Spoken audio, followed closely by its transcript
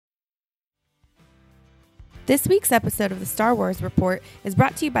This week's episode of the Star Wars Report is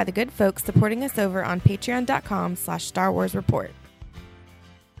brought to you by the good folks supporting us over on patreon.com/Star Wars Report.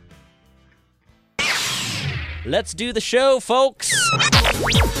 Let's do the show, folks!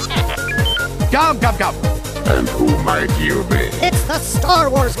 Come. And who might you be? It's the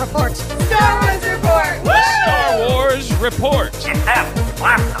Star Wars Report! Star Wars Report! Woo! Star Wars Report!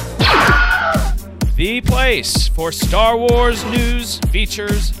 The place for Star Wars news,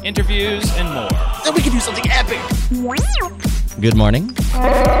 features, interviews, and more. Then we can do something epic. Good morning,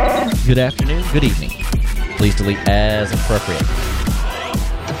 good afternoon, good evening. Please delete as appropriate.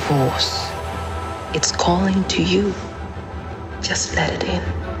 The Force, it's calling to you. Just let it in.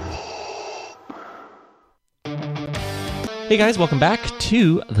 Hey guys, welcome back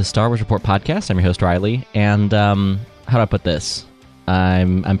to the Star Wars Report podcast. I'm your host, Riley, and how do I put this?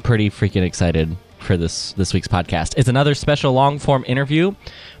 I'm pretty freaking excited for this week's podcast. It's another special long-form interview,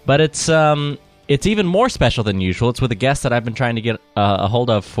 but it's even more special than usual. It's with a guest that I've been trying to get a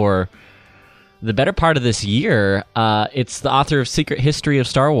hold of for the better part of this year. It's the author of Secret History of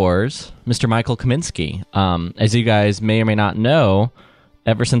Star Wars, Mr. Michael Kaminsky. As you guys may or may not know,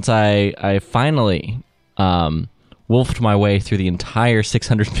 ever since I finally wolfed my way through the entire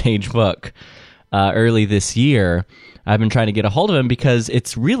 600-page book early this year, I've been trying to get a hold of him because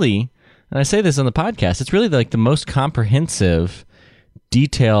it's really, and I say this on the podcast, it's really like the most comprehensive,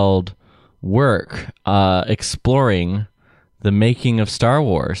 detailed work exploring the making of Star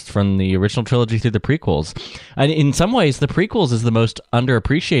Wars from the original trilogy through the prequels. And in some ways, the prequels is the most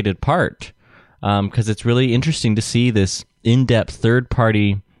underappreciated part because it's really interesting to see this in-depth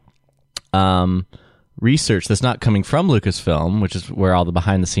third-party research that's not coming from Lucasfilm, which is where all the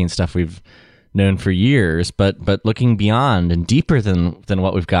behind-the-scenes stuff we've known for years, but looking beyond and deeper than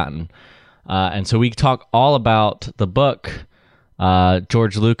what we've gotten. And so we talk all about the book,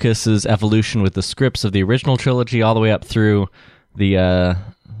 George Lucas's evolution with the scripts of the original trilogy, all the way up through the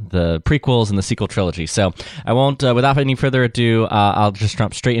prequels and the sequel trilogy. So I won't, without any further ado, I'll just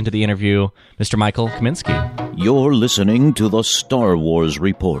jump straight into the interview. Mr. Michael Kaminsky. You're listening to the Star Wars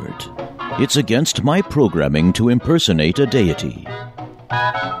Report. It's against my programming to impersonate a deity.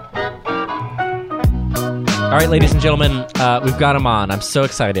 All right, ladies and gentlemen, we've got him on. I'm so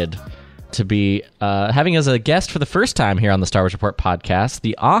excited to be having as a guest for the first time here on the Star Wars Report podcast,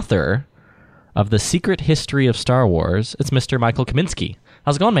 the author of The Secret History of Star Wars. It's Mr. Michael Kaminsky.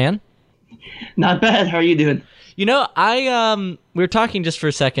 How's it going, man? Not bad. How are you doing? You know, we were talking just for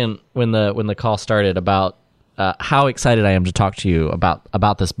a second when the call started about how excited I am to talk to you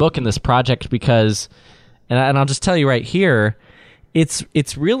about this book and this project because, and I'll just tell you right here,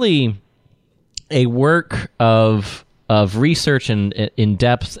 it's really a work of research and in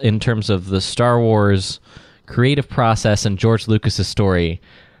depth in terms of the Star Wars creative process and George Lucas's story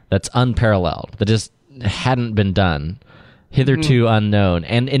that's unparalleled, that just hadn't been done, hitherto unknown,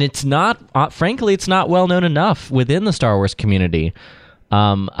 and it's not frankly it's not well known enough within the Star Wars community.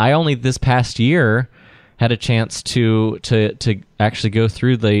 I only this past year had a chance to actually go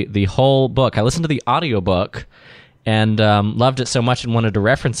through the whole book. I listened to the audiobook and loved it so much and wanted to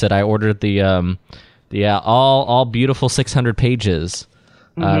reference it. I ordered the all beautiful 600 pages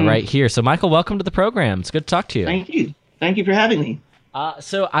right here. So, Michael, welcome to the program. It's good to talk to you. Thank you for having me.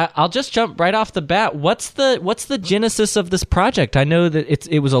 So I'll just jump right off the bat. What's the genesis of this project? I know that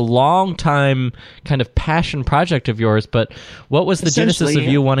it was a long time kind of passion project of yours, but what was the genesis of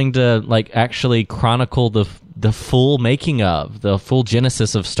you wanting to actually chronicle the full making of the full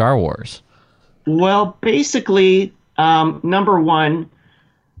genesis of Star Wars? Well, basically, number one,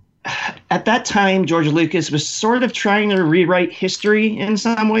 at that time, George Lucas was sort of trying to rewrite history in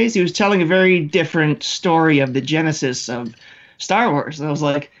some ways. He was telling a very different story of the genesis of Star Wars. And I was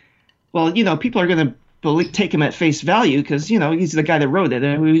like, well, people are going to take him at face value because, he's the guy that wrote it.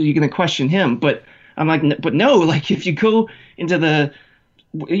 And you're going to question him. But I'm like, but no, if you go into the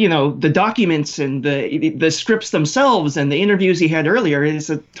documents and the scripts themselves and the interviews he had earlier, it's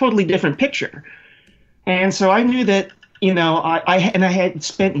a totally different picture. And so I knew that, I had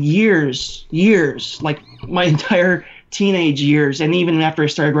spent years, like my entire teenage years, and even after I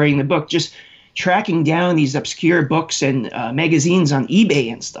started writing the book, just tracking down these obscure books and magazines on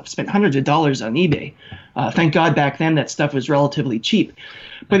eBay and stuff. Spent hundreds of dollars on eBay. Thank God back then that stuff was relatively cheap.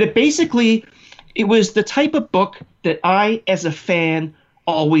 But it was the type of book that I, as a fan,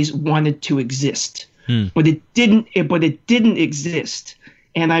 always wanted to exist. But it didn't exist.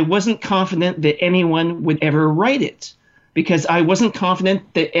 And I wasn't confident that anyone would ever write it because I wasn't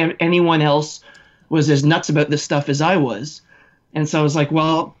confident that anyone else was as nuts about this stuff as I was. And so I was like,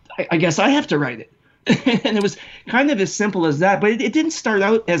 well, I guess I have to write it. And it was kind of as simple as that. But it didn't start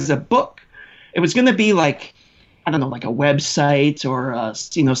out as a book. It was going to be like, I don't know, like a website or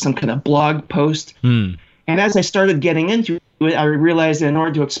some kind of blog post. And as I started getting into it, I realized that in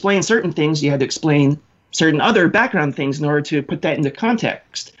order to explain certain things, you had to explain certain other background things in order to put that into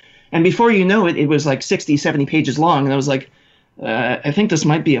context. And before you know it, it was like 60, 70 pages long. And I was like, I think this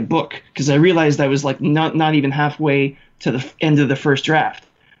might be a book, because I realized I was like not even halfway to the end of the first draft.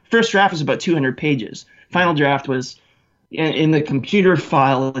 First draft was about 200 pages. Final draft was, in the computer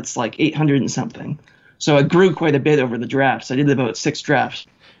file, it's like 800 and something. So it grew quite a bit over the drafts. I did about 6 drafts.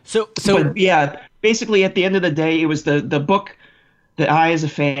 But yeah, basically at the end of the day, it was the book that I, as a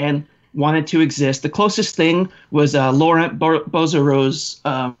fan, wanted to exist. The closest thing was Laurent Bouzereau's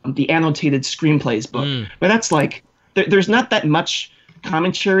The Annotated Screenplays book. But that's like, there's not that much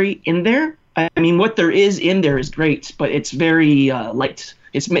commentary in there. I mean, what there is in there is great, but it's very light.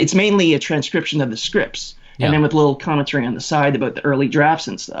 It's mainly a transcription of the scripts, and then with a little commentary on the side about the early drafts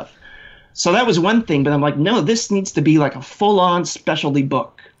and stuff. So that was one thing, but I'm like, no, this needs to be like a full-on specialty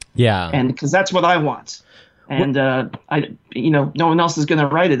book. Yeah. And because that's what I want. And no one else is going to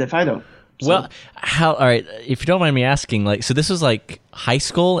write it if I don't. So. Well, all right, if you don't mind me asking, like, so this was like high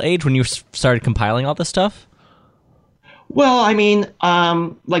school age when you started compiling all this stuff? Well, I mean,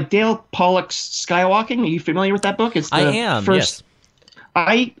 like Dale Pollock's Skywalking. Are you familiar with that book? It's the I am. First,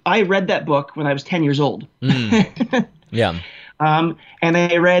 yes. I read that book when I was 10 years old. Yeah. And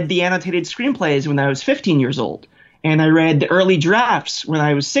I read the annotated screenplays when I was 15 years old. And I read the early drafts when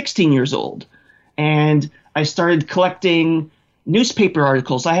I was 16 years old. And I started collecting newspaper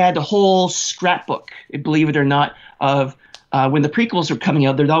articles. I had a whole scrapbook, believe it or not, of when the prequels were coming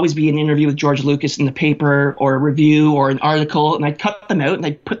out. There'd always be an interview with George Lucas in the paper, or a review, or an article, and I'd cut them out and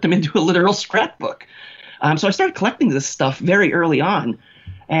I'd put them into a literal scrapbook. So I started collecting this stuff very early on.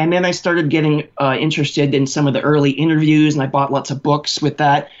 And then I started getting interested in some of the early interviews, and I bought lots of books with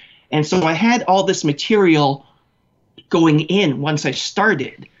that. And so I had all this material going in once I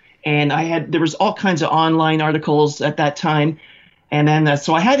started. And there was all kinds of online articles at that time. And then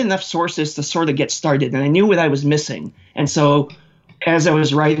so I had enough sources to sort of get started, and I knew what I was missing. And so as I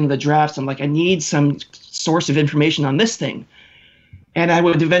was writing the drafts, I'm like, I need some source of information on this thing. And I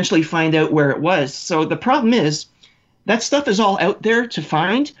would eventually find out where it was. So the problem is that stuff is all out there to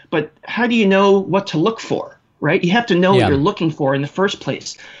find, but how do you know what to look for, right? You have to know what you're looking for in the first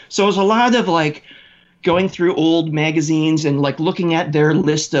place. So it was a lot of like going through old magazines and like looking at their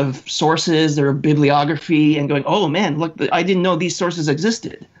list of sources, their bibliography, and going, oh man, look, I didn't know these sources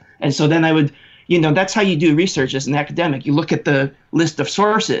existed. And so then I would, that's how you do research as an academic. You look at the list of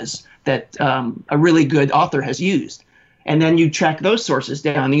sources that a really good author has used. And then you track those sources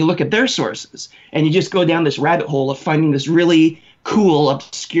down and you look at their sources, and you just go down this rabbit hole of finding this really cool,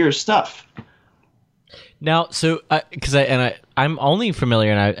 obscure stuff. Now, so because I'm only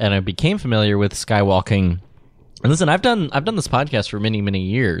familiar, and I became familiar with Skywalking. And listen, I've done this podcast for many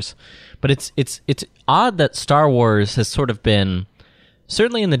years, but it's odd that Star Wars has sort of been,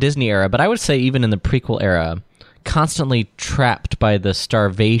 certainly in the Disney era, but I would say even in the prequel era, constantly trapped by the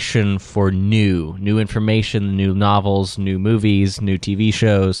starvation for new information, new novels, new movies, new TV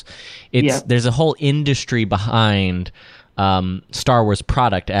shows. There's a whole industry behind Star Wars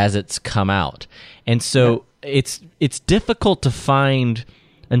product as it's come out. And so it's difficult to find,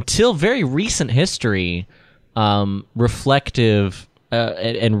 until very recent history, reflective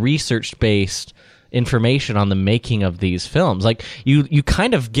and research-based information on the making of these films. Like you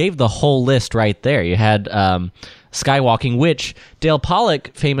kind of gave the whole list right there. You had Skywalking, which Dale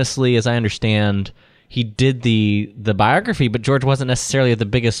Pollock famously, as I understand, he did the biography, but George wasn't necessarily the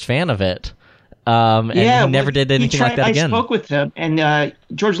biggest fan of it. And he never did anything like that again. I spoke with him, and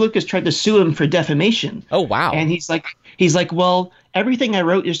George Lucas tried to sue him for defamation. Oh, wow. And he's like, well, everything I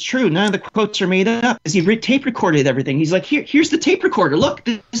wrote is true. None of the quotes are made up. Because he tape recorded everything. He's like, here's the tape recorder. Look,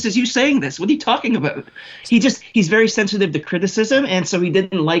 this is you saying this. What are you talking about? He's very sensitive to criticism, and so he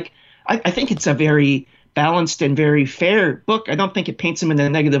didn't like. I think it's a very balanced and very fair book. I don't think it paints him in a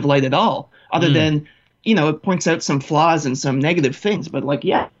negative light at all, other than, it points out some flaws and some negative things. But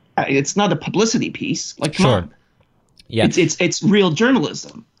it's not a publicity piece. Like, come on. Yeah. It's real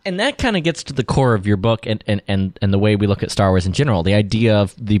journalism. And that kind of gets to the core of your book and the way we look at Star Wars in general. The idea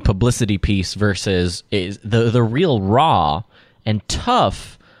of the publicity piece versus is the real raw and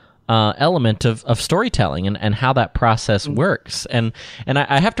tough element of storytelling and how that process works. And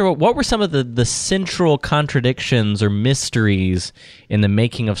I have to, what were some of the central contradictions or mysteries in the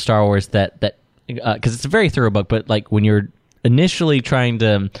making of Star Wars that because it's a very thorough book, but like when you're initially trying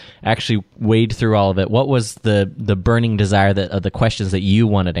to actually wade through all of it, what was the burning desire of the questions that you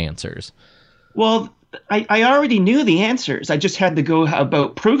wanted answers? Well, I already knew the answers. I just had to go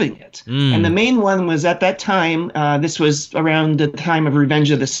about proving it. And the main one was at that time, this was around the time of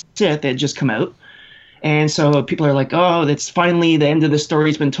Revenge of the Sith. It had just come out. And so people are like, oh, that's finally the end of the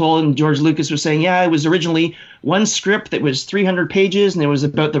story's been told. And George Lucas was saying, yeah, it was originally one script that was 300 pages, and it was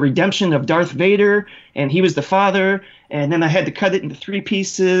about the redemption of Darth Vader, and he was the father. And then I had to cut it into 3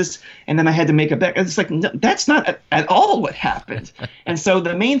 pieces, and then I had to make a back. It's like, no, that's not at all what happened. And so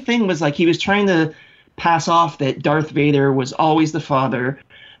the main thing was like he was trying to pass off that Darth Vader was always the father,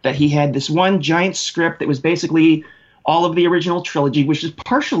 that he had this one giant script that was basically all of the original trilogy, which is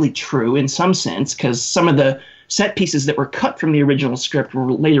partially true in some sense, because some of the set pieces that were cut from the original script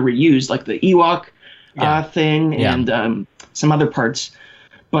were later reused, like the Ewok thing and some other parts.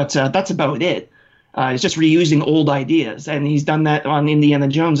 But that's about it. It's just reusing old ideas, and he's done that on Indiana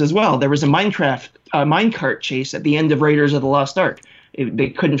Jones as well. There was a minecart chase at the end of Raiders of the Lost Ark. They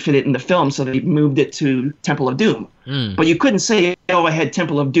couldn't fit it in the film, so they moved it to Temple of Doom. But you couldn't say, oh, I had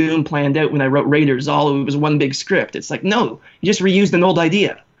Temple of Doom planned out when I wrote Raiders. It was one big script. It's like, no, you just reused an old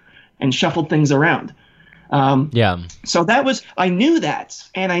idea and shuffled things around. So I knew that,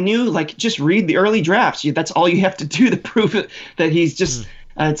 and I knew, like, just read the early drafts. That's all you have to do to prove it, that he's just,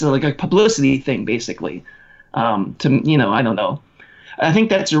 it's like a publicity thing, basically. I don't know. I think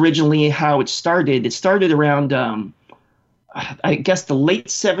that's originally how it started. It started around, I guess, the late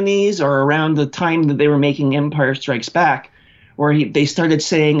 70s, or around the time that they were making Empire Strikes Back, where they started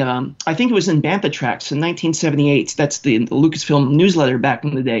saying, I think it was in Bantha Tracks in 1978. That's the Lucasfilm newsletter back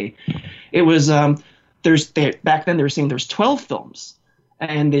in the day. It was, back then they were saying there's 12 films.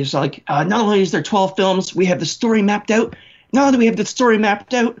 And there's like, not only is there 12 films, we have the story mapped out. Not only do we have the story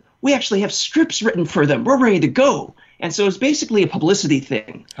mapped out, we actually have scripts written for them. We're ready to go. And so it's basically a publicity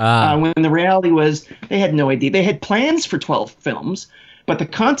thing. When the reality was they had no idea. They had plans for 12 films, but the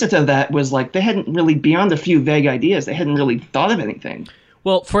content of that was like they hadn't really, beyond a few vague ideas, they hadn't really thought of anything.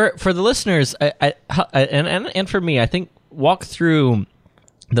 Well, for the listeners, and for me, I think walk through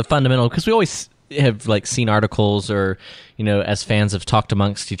the fundamental, because we always have like seen articles, or as fans have talked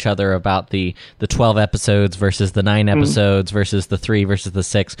amongst each other about the 12 episodes versus the 9 episodes versus the 3 versus the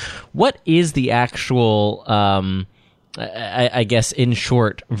 6. What is the actual I guess, in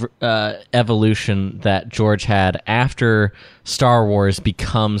short, evolution that George had after Star Wars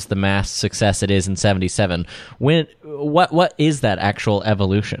becomes the mass success it is in 77? What is that actual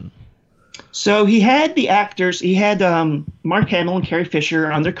evolution? So he had the actors. He had Mark Hamill and Carrie Fisher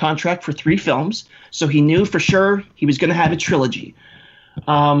under contract for 3 films, so he knew for sure he was going to have a trilogy.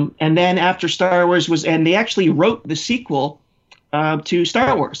 And then after Star Wars and they actually wrote the sequel to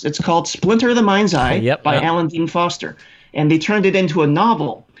Star Wars. It's called Splinter of the Mind's Eye by Alan Dean Foster. And they turned it into a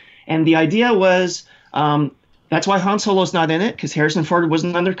novel. And the idea was, that's why Han Solo's not in it, because Harrison Ford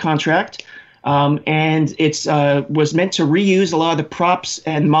wasn't under contract. And it was meant to reuse a lot of the props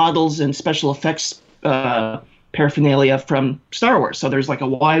and models and special effects paraphernalia from Star Wars. So there's like a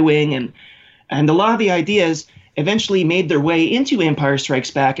Y-Wing, and a lot of the ideas eventually made their way into Empire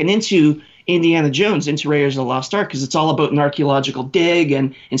Strikes Back and into Indiana Jones, into Raiders of the Lost Ark, because it's all about an archaeological dig,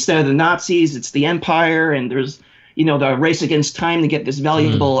 and instead of the Nazis, it's the Empire, and there's the race against time to get this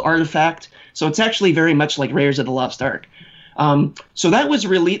valuable artifact. So it's actually very much like Raiders of the Lost Ark. So that was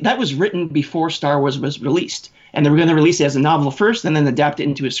written before Star Wars was released, and they were going to release it as a novel first, and then adapt it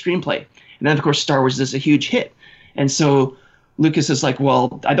into a screenplay. And then, of course, Star Wars is a huge hit, and so Lucas is like,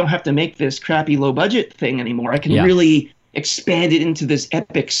 well, I don't have to make this crappy low-budget thing anymore. I can really expand it into this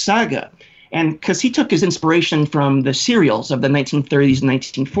epic saga. And because he took his inspiration from the serials of the 1930s and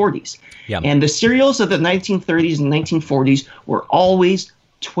 1940s. And the serials of the 1930s and 1940s were always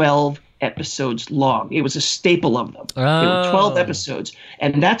 12 episodes long. It was a staple of them. They were 12 episodes.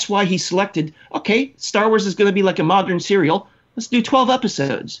 And that's why he selected, okay, Star Wars is going to be like a modern serial. Let's do 12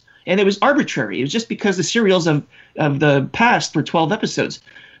 episodes. And it was arbitrary. It was just because the serials of the past were 12 episodes.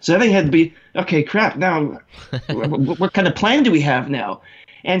 So they had to be, okay, crap, now what kind of plan do we have now?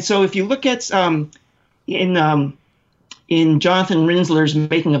 And so if you look at in Jonathan Rinsler's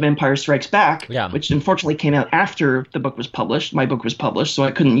Making of Empire Strikes Back, which unfortunately came out after the book was published, my book was published, so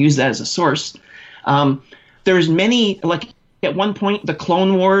I couldn't use that as a source. There's many, like at one point, the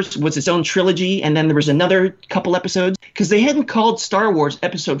Clone Wars was its own trilogy, and then there was another couple episodes, because they hadn't called Star Wars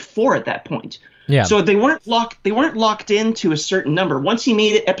Episode 4 at that point. So they weren't locked into a certain number. Once he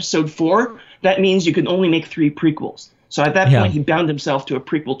made it Episode 4, that means you could only make 3 prequels. So at that point, he bound himself to a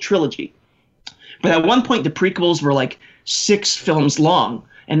prequel trilogy. But at one point, the prequels were like 6 films long,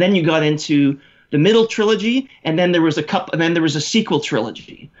 and then you got into the middle trilogy, and then there was a sequel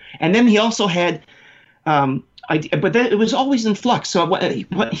trilogy, and then he also had but then it was always in flux. So what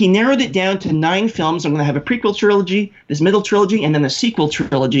he narrowed it down to 9 films. I'm going to have a prequel trilogy, this middle trilogy, and then a sequel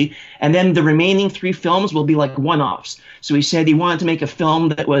trilogy. And then the remaining 3 films will be like one-offs. So he said he wanted to make a film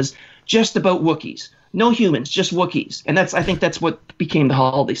that was just about Wookiees. No humans, just Wookiees. And I think that's what became the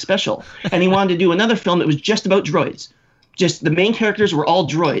holiday special. And he wanted to do another film that was just about droids. Just the main characters were all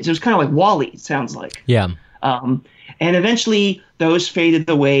droids. It was kind of like WALL-E, it sounds like. Yeah. And eventually those faded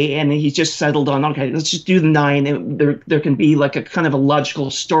away, and he just settled on, okay, let's just do the 9. And there can be like a kind of a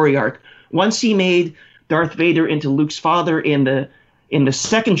logical story arc. Once he made Darth Vader into Luke's father in the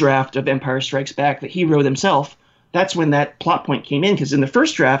second draft of Empire Strikes Back that he wrote himself, that's when that plot point came in, because in the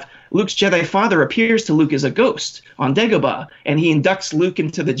first draft, Luke's Jedi father appears to Luke as a ghost on Dagobah, and he inducts Luke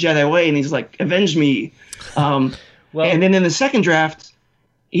into the Jedi way, and he's like, avenge me. And then in the second draft,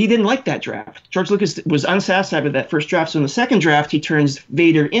 he didn't like that draft. George Lucas was unsatisfied with that first draft. So in the second draft, he turns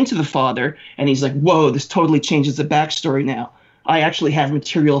Vader into the father, and he's like, whoa, this totally changes the backstory now. I actually have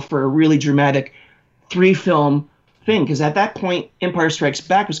material for a really dramatic 3-film thing, because at that point, Empire Strikes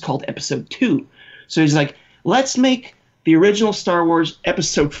Back was called Episode 2. So he's like, let's make the original Star Wars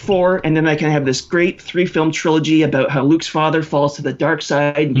Episode 4, and then I can have this great 3-film trilogy about how Luke's father falls to the dark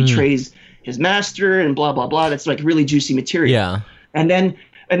side and betrays his master and blah, blah, blah. That's like really juicy material. Yeah. And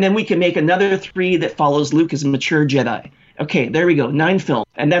then we can make another 3 that follows Luke as a mature Jedi. Okay, there we go, 9 films.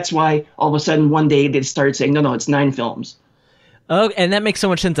 And that's why all of a sudden one day they started saying, no, it's 9 films. Oh, and that makes so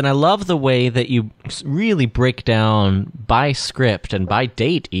much sense. And I love the way that you really break down by script and by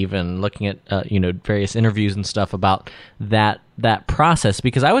date, even looking at various interviews and stuff about that process.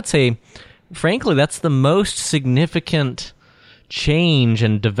 Because I would say, frankly, that's the most significant change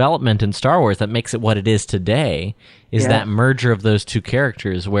and development in Star Wars that makes it what it is today, is that merger of those 2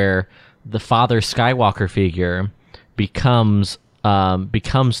 characters where the father Skywalker figure becomes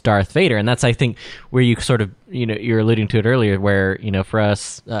Darth Vader. And that's, I think, where you sort of, you're alluding to it earlier, where, for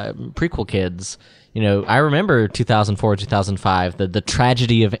us prequel kids, I remember 2004, 2005, the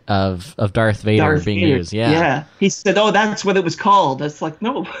tragedy of Darth Vader being used. Yeah. He said, oh, that's what it was called. That's like,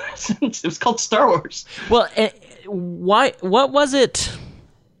 no, it was called Star Wars. Well, what was it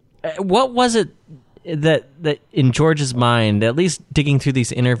that in George's mind, at least digging through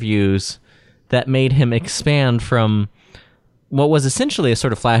these interviews, that made him expand from what was essentially a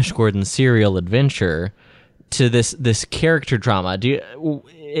sort of Flash Gordon serial adventure to this character drama? Do you,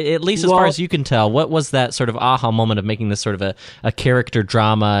 at least as far as you can tell, what was that sort of aha moment of making this sort of a character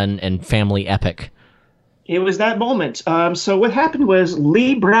drama and family epic? It was that moment. So what happened was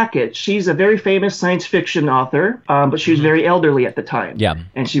Lee Brackett, she's a very famous science fiction author, but she was very elderly at the time. Yeah.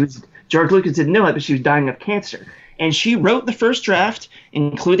 And George Lucas didn't know it, but she was dying of cancer. And she wrote the first draft,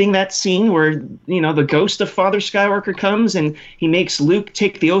 including that scene where, the ghost of Father Skywalker comes and he makes Luke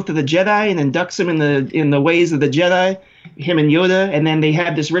take the oath of the Jedi and inducts him in the ways of the Jedi, him and Yoda. And then they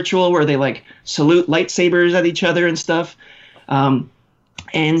have this ritual where they like salute lightsabers at each other and stuff.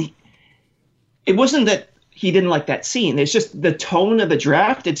 And it wasn't that he didn't like that scene. It's just the tone of the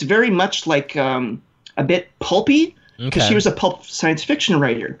draft. It's very much like a bit pulpy, because she was a pulp science fiction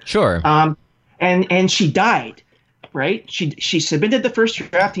writer. Sure. And she died. Right? She submitted the first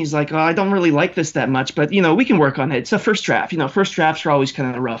draft. He's like, oh, I don't really like this that much, but, we can work on it. It's a first draft. First drafts are always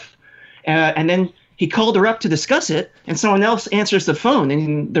kind of rough. And then he called her up to discuss it, and someone else answers the phone,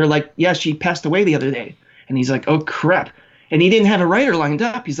 and they're like, yeah, she passed away the other day. And he's like, oh, crap. And he didn't have a writer lined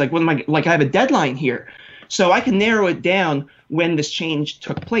up. He's like, what am I, like, I have a deadline here. So I can narrow it down when this change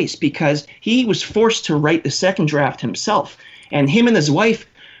took place, because he was forced to write the second draft himself. And him and his wife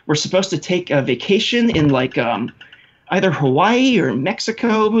were supposed to take a vacation in, like, either Hawaii or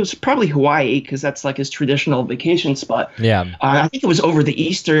Mexico. It was probably Hawaii, because that's like his traditional vacation spot. Yeah. I think it was over the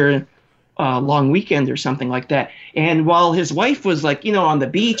Easter long weekend or something like that. And while his wife was like, on the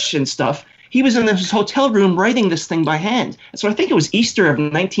beach and stuff, he was in his hotel room writing this thing by hand. So I think it was Easter of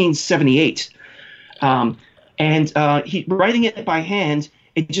 1978. He writing it by hand,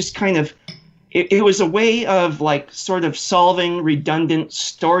 it just kind of, it was a way of like sort of solving redundant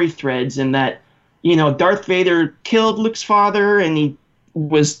story threads, in that, Darth Vader killed Luke's father, and he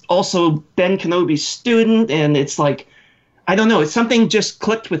was also Ben Kenobi's student, and it's like, I don't know, it's something just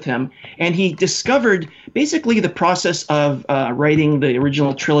clicked with him, and he discovered basically the process of writing the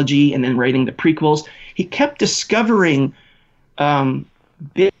original trilogy and then writing the prequels. He kept discovering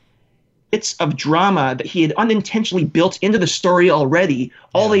bits of drama that he had unintentionally built into the story already.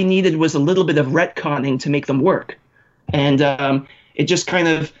 All they needed was a little bit of retconning to make them work. And it just kind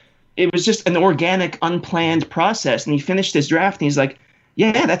of, it was just an organic, unplanned process. And he finished his draft, and he's like,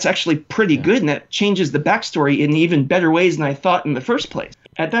 yeah, that's actually pretty good, and that changes the backstory in even better ways than I thought in the first place.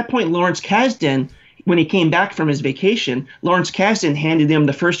 At that point, Lawrence Kasdan when he came back from his vacation, Lawrence Kasdan handed him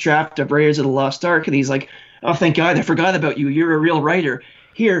the first draft of Raiders of the Lost Ark, and he's like, "Oh, thank God, I forgot about you. You're a real writer.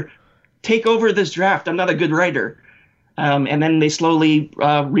 Here, take over this draft. I'm not a good writer." And then they slowly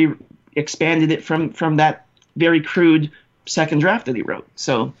expanded it from that very crude second draft that he wrote.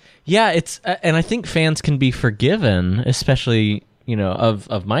 So yeah, it's and I think fans can be forgiven, especially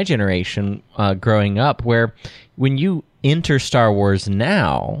of my generation growing up, where when you enter Star Wars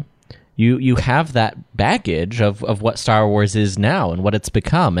now, you have that baggage of what Star Wars is now and what it's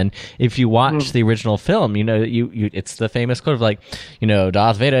become. And if you watch the original film, it's the famous quote of like,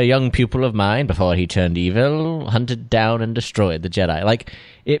 Darth Vader, a young pupil of mine, before he turned evil, hunted down and destroyed the Jedi. Like,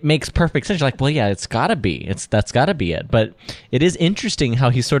 it makes perfect sense. You're like, well, yeah, that's gotta be it. But it is interesting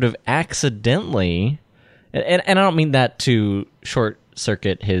how he sort of accidentally, and I don't mean that to short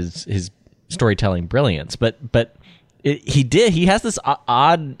circuit his storytelling brilliance, but he has this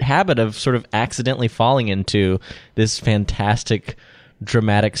odd habit of sort of accidentally falling into this fantastic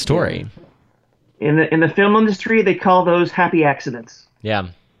dramatic story. In the film industry, they call those happy accidents. Yeah,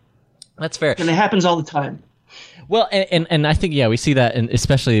 that's fair. And it happens all the time. Well, and I think, yeah, we see that,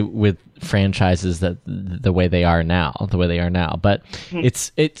 especially with franchises that the way they are now. But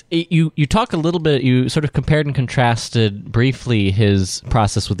you talk a little bit, you sort of compared and contrasted briefly his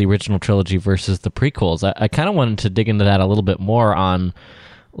process with the original trilogy versus the prequels. I kind of wanted to dig into that a little bit more on,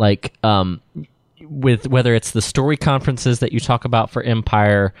 like, with whether it's the story conferences that you talk about for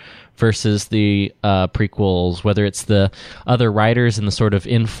Empire versus the prequels, whether it's the other writers and the sort of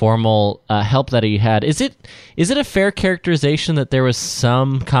informal help that he had. Is it a fair characterization that there was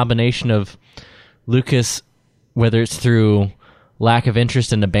some combination of Lucas, whether it's through lack of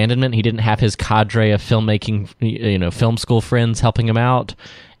interest and abandonment, he didn't have his cadre of filmmaking, film school friends helping him out,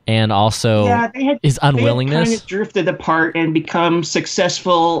 and also his unwillingness? They had kind of drifted apart and become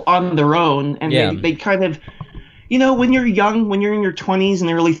successful on their own, and they kind of... when you're young, when you're in your 20s and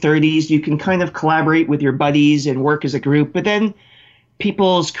early 30s, you can kind of collaborate with your buddies and work as a group. But then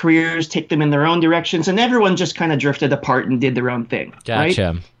people's careers take them in their own directions, and everyone just kind of drifted apart and did their own thing.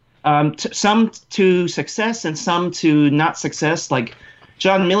 Gotcha. Right? Some to success and some to not success. Like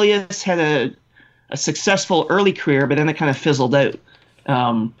John Milius had a successful early career, but then it kind of fizzled out.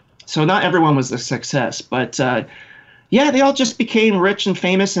 So not everyone was a success. But they all just became rich and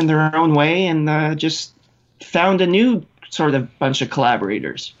famous in their own way, and just found a new sort of bunch of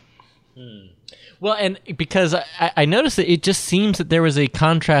collaborators. Well, and because I noticed that it just seems that there was a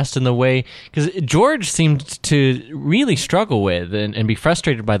contrast in the way, because George seemed to really struggle with and be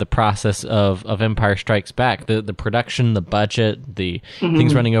frustrated by the process of Empire Strikes Back, the production, the budget, the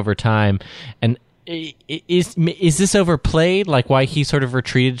things running over time. And is this overplayed, like why he sort of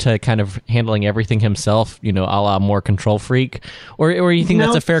retreated to kind of handling everything himself, a la more control freak? Or you think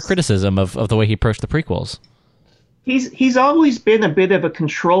that's a fair criticism of the way he approached the prequels? He's always been a bit of a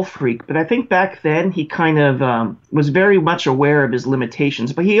control freak, but I think back then he kind of was very much aware of his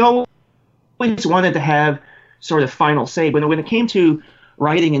limitations. But he always wanted to have sort of final say. When it came to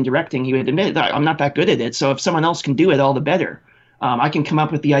writing and directing, he would admit that I'm not that good at it. So if someone else can do it, all the better. I can come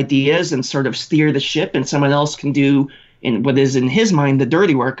up with the ideas and sort of steer the ship, and someone else can do what is in his mind the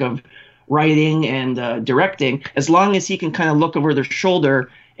dirty work of writing and directing. As long as he can kind of look over their shoulder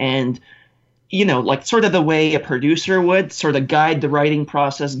and, like sort of the way a producer would, sort of guide the writing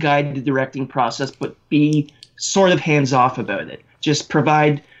process, guide the directing process, but be sort of hands off about it. Just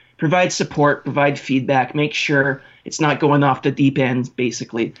provide support, provide feedback, make sure it's not going off the deep end,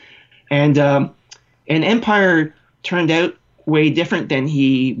 basically. And Empire turned out way different than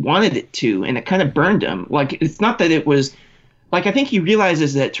he wanted it to, and it kind of burned him. Like, it's not that it was like, I think he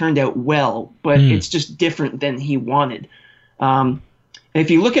realizes that it turned out well, but it's just different than he wanted. If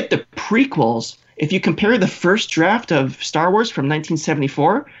you look at the prequels, if you compare the first draft of Star Wars from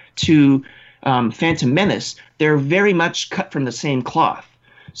 1974 to Phantom Menace, they're very much cut from the same cloth.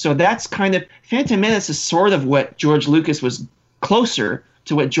 So that's kind of, Phantom Menace is sort of what George Lucas was closer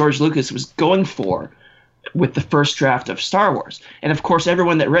to what George Lucas was going for with the first draft of Star Wars. And of course,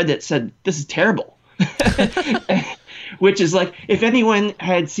 everyone that read it said, this is terrible. Which is like, if anyone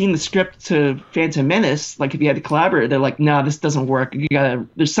had seen the script to Phantom Menace, like if you had to collaborate, they're like, "No, this doesn't work.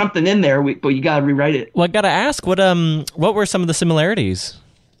 There's something in there, but you gotta rewrite it." Well, I gotta ask, what were some of the similarities?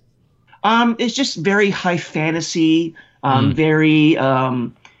 It's just very high fantasy, very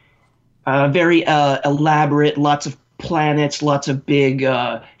elaborate, lots of planets, lots of big,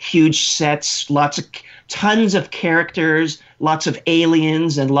 huge sets, tons of characters, lots of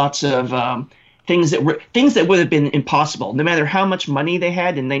aliens, and lots of things that would have been impossible. No matter how much money they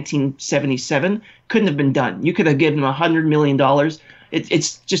had in 1977, couldn't have been done. You could have given them $100 million.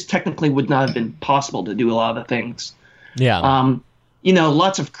 it's just technically would not have been possible to do a lot of the things. Yeah.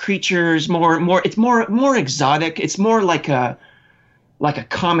 Lots of creatures, it's more exotic. It's more like a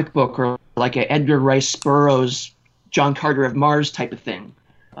comic book or like a Edgar Rice Burroughs, John Carter of Mars type of thing.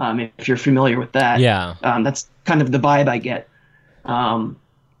 If you're familiar with that. Yeah. That's kind of the vibe I get.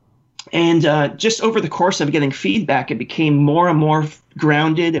 And just over the course of getting feedback, it became more and more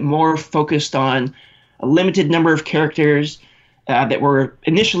grounded and more focused on a limited number of characters that were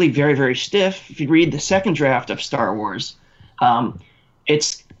initially very, very stiff. If you read the second draft of Star Wars,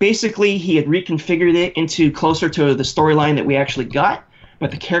 it's basically he had reconfigured it into closer to the storyline that we actually got,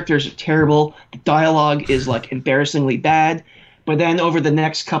 but the characters are terrible. The dialogue is like embarrassingly bad. But then over the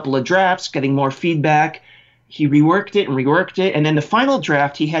next couple of drafts, getting more feedback, he reworked it, and then the final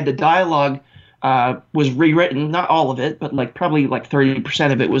draft, he had the dialogue was rewritten, not all of it, but probably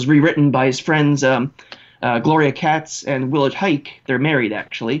 30% of it was rewritten by his friends Gloria Katz and Willard Hike. They're married,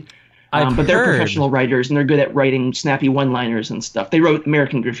 actually. But they're professional writers, and they're good at writing snappy one-liners and stuff. They wrote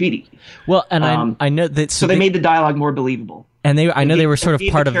American Graffiti. Well, and I know that... So they made the dialogue more believable. And I know they were sort of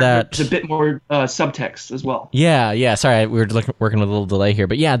part of that... There's a bit more subtext as well. Yeah. Sorry, we were working with a little delay here.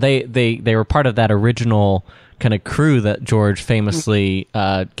 But yeah, they were part of that original kind of crew that George famously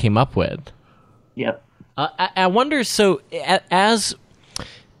came up with. Yep. I wonder, so as...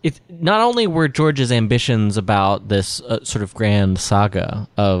 not only were George's ambitions about this sort of grand saga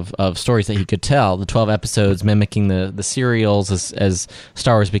of stories that he could tell, the 12 episodes mimicking the serials as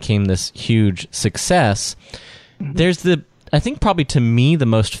Star Wars became this huge success, there's I think probably to me the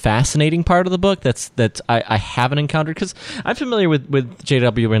most fascinating part of the book that I haven't encountered, because I'm familiar with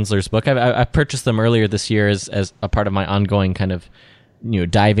J.W. Rinsler's book. I purchased them earlier this year as a part of my ongoing kind of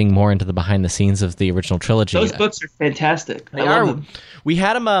diving more into the behind the scenes of the original trilogy. Those books are fantastic. They are. We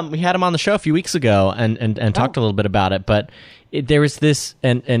had him on the show a few weeks ago and talked a little bit about it, but there was this,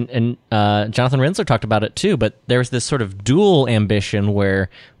 and Jonathan Rinsler talked about it too, but there was this sort of dual ambition where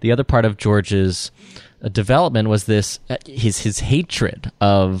the other part of George's development was this his hatred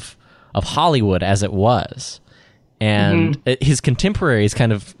of Hollywood as it was. And his contemporaries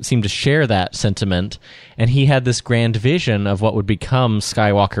kind of seemed to share that sentiment, and he had this grand vision of what would become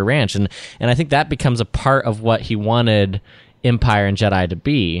Skywalker Ranch, and I think that becomes a part of what he wanted Empire and Jedi to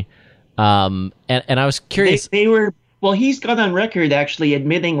be. And I was curious. They were, well, he's got on record actually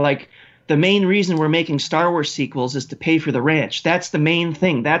admitting the main reason we're making Star Wars sequels is to pay for the ranch. That's the main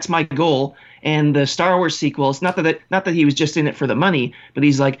thing. That's my goal. And the Star Wars sequels, not that he was just in it for the money, but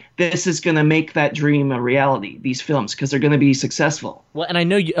he's like, this is going to make that dream a reality, these films, because they're going to be successful. Well, and I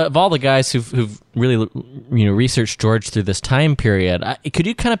know of all the guys who've really researched George through this time period, could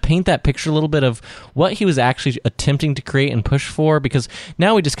you kind of paint that picture a little bit of what he was actually attempting to create and push for? Because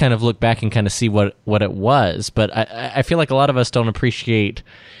now we just kind of look back and kind of see what it was, but I feel like a lot of us don't appreciate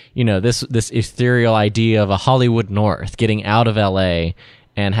this ethereal idea of a Hollywood North, getting out of LA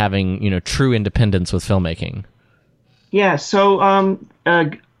and having true independence with filmmaking. Yeah, so I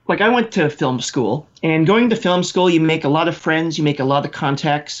went to film school, and going to film school, you make a lot of friends, you make a lot of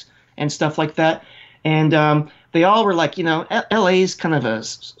contacts and stuff like that, and they all were like, LA is kind of a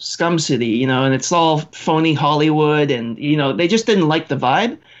scum city, and it's all phony Hollywood, and they just didn't like the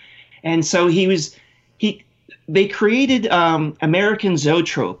vibe, and so they created American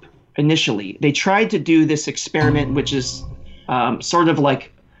Zoetrope initially. They tried to do this experiment, which is sort of like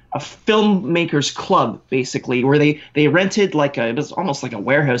a filmmakers club, basically, where they rented it was almost like a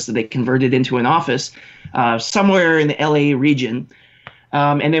warehouse that they converted into an office somewhere in the LA region.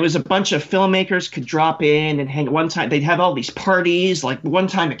 And there was a bunch of filmmakers could drop in and hang. One time they'd have all these parties. Like one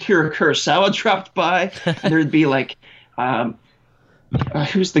time Akira Kurosawa dropped by. There'd be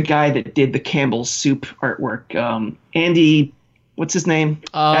who's the guy that did the Campbell's Soup artwork? Andy. What's his name?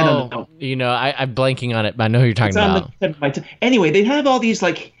 Oh, I don't know. I'm blanking on it, but I know who you're talking about. Anyway, they'd have all these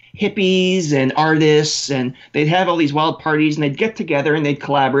hippies and artists, and they'd have all these wild parties, and they'd get together and they'd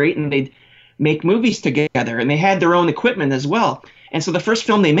collaborate and they'd make movies together, and they had their own equipment as well. And so the first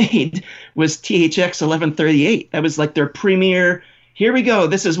film they made was THX 1138. That was their premiere. Here we go.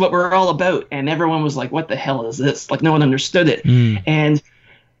 This is what we're all about. And everyone was like, what the hell is this? No one understood it. And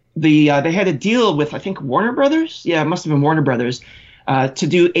they had a deal with, I think, Warner Brothers. Yeah, it must have been Warner Brothers to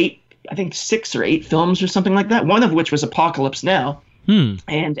do 6 or 8 films or something like that, one of which was Apocalypse Now.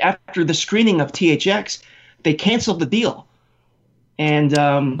 And after the screening of THX, they canceled the deal. And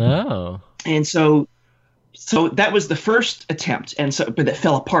and so that was the first attempt, but it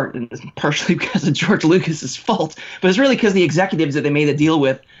fell apart, and partially because of George Lucas's fault. But it's really because the executives that they made a deal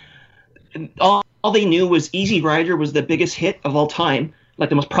with, all they knew was Easy Rider was the biggest hit of all time,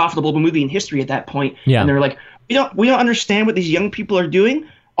 the most profitable movie in history at that point. Yeah. And they were like, don't understand what these young people are doing.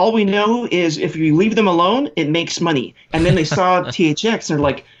 All we know is if you leave them alone, it makes money. And then they saw THX and they're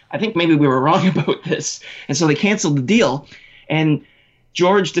like, I think maybe we were wrong about this. And so they canceled the deal. And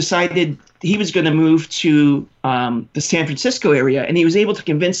George decided he was going to move to the San Francisco area, and he was able to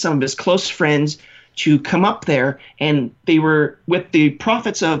convince some of his close friends to come up there. And they were, with the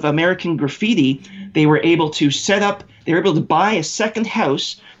profits of American Graffiti, they were able to buy a second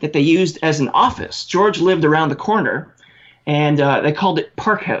house that they used as an office. George lived around the corner, and they called it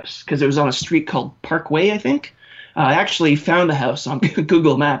Park House because it was on a street called Parkway, I think. I actually found the house on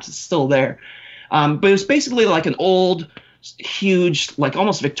Google Maps. It's still there. But it was basically like an old, huge, like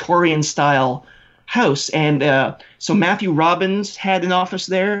almost Victorian style house. And so Matthew Robbins had an office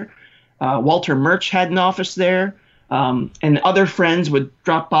there. Walter Murch had an office there. And other friends would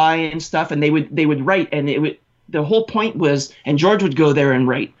drop by and stuff, and they would write. And the whole point was, and George would go there and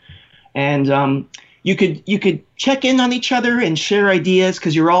write. And you could check in on each other and share ideas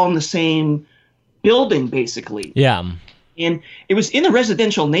because you're all in the same building, basically. Yeah. And it was in a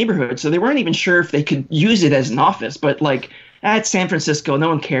residential neighborhood, so they weren't even sure if they could use it as an office. But it's San Francisco, no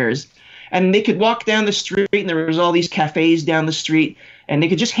one cares. And they could walk down the street, and there was all these cafes down the street, and they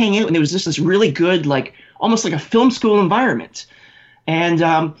could just hang out. And there was just this really good, like almost like a film school environment. And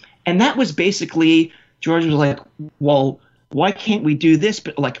that was basically, George was like, well, why can't we do this,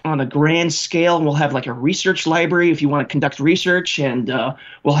 but like on a grand scale? And we'll have like a research library if you want to conduct research, and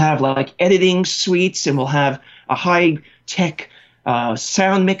we'll have like editing suites, and we'll have a high-tech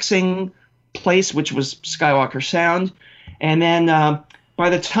sound mixing place, which was Skywalker Sound. And then by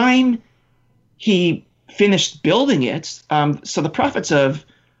the time he finished building it, so the profits of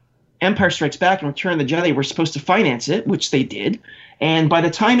Empire Strikes Back and Return of the Jedi were supposed to finance it, which they did. And by the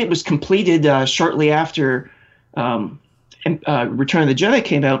time it was completed, shortly after Return of the Jedi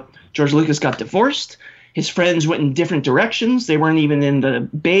came out, George Lucas got divorced. His friends went in different directions. They weren't even in the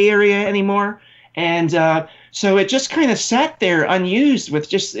Bay Area anymore. And so it just kind of sat there unused it's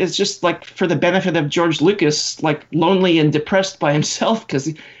just like for the benefit of George Lucas, like lonely and depressed by himself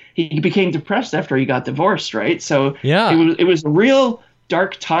because he became depressed after he got divorced, right? So yeah, it was a real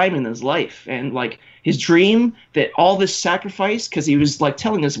dark time in his life. And like his dream that all this sacrifice, because he was like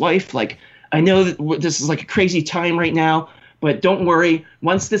telling his wife, like, I know that this is like a crazy time right now, but don't worry.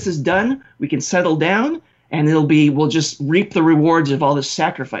 Once this is done, we can settle down, and we'll just reap the rewards of all this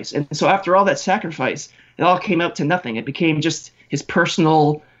sacrifice. And so after all that sacrifice, it all came out to nothing. It became just his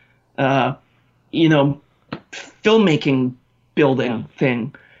personal, filmmaking building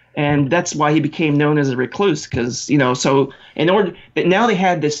thing. And that's why he became known as a recluse, because, so now they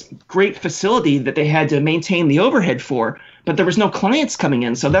had this great facility that they had to maintain the overhead for, but there was no clients coming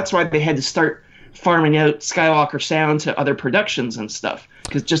in. So that's why they had to start farming out Skywalker Sound to other productions and stuff,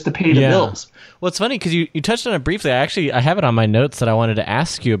 because just to pay the bills. Well, it's funny because you touched on it briefly. I have it on my notes that I wanted to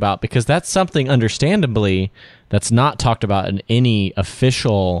ask you about, because that's something, understandably, that's not talked about in any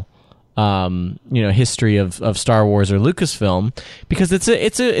official history of Star Wars or Lucasfilm, because it's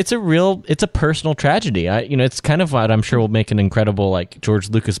a personal tragedy. It's kind of what I'm sure will make an incredible like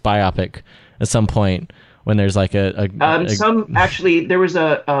George Lucas biopic at some point when there's like there was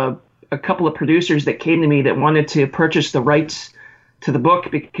a couple of producers that came to me that wanted to purchase the rights to the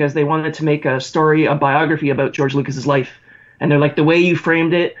book because they wanted to make a biography about George Lucas's life. And they're like, the way you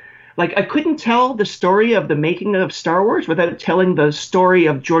framed it, like I couldn't tell the story of the making of Star Wars without telling the story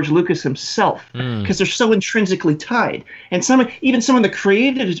of George Lucas himself, because they're so intrinsically tied. And even some of the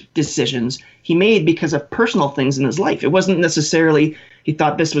creative decisions he made because of personal things in his life. It wasn't necessarily he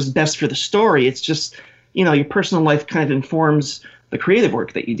thought this was best for the story. It's just, your personal life kind of informs the creative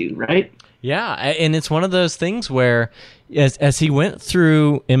work that you do, right? Yeah, and it's one of those things where as he went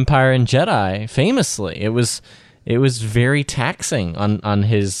through Empire and Jedi, famously, it was very taxing on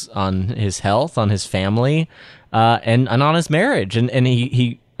his health, on his family, and on his marriage. And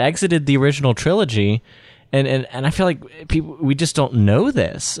he exited the original trilogy, and I feel like we just don't know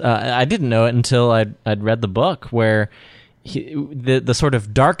this. I didn't know it until I'd read the book, where the sort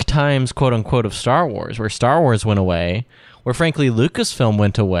of dark times, quote unquote, of Star Wars, where Star Wars went away, where frankly Lucasfilm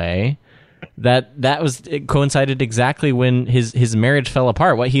went away. It coincided exactly when his marriage fell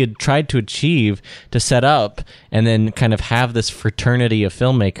apart. What he had tried to achieve to set up and then kind of have this fraternity of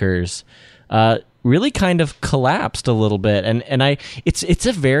filmmakers really kind of collapsed a little bit. And it's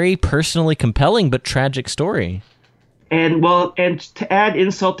a very personally compelling but tragic story. And to add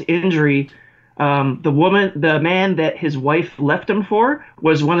insult to injury, the man that his wife left him for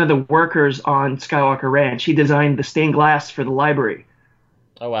was one of the workers on Skywalker Ranch. He designed the stained glass for the library.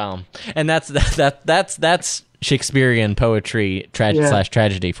 Oh wow! And that's Shakespearean poetry,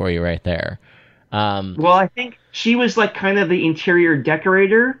 tragedy for you right there. Well, I think she was like kind of the interior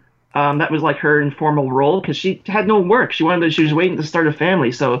decorator. That was like her informal role because she had no work. She was waiting to start a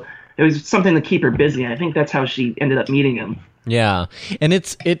family, so it was something to keep her busy. I think that's how she ended up meeting him. Yeah, and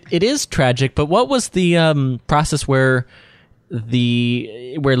it is tragic. But what was the process where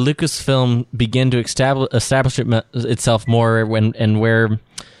Lucasfilm began to establish itself more where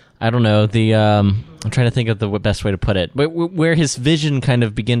I don't know I'm trying to think of the best way to put it, where his vision kind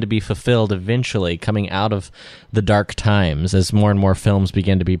of began to be fulfilled eventually, coming out of the dark times as more and more films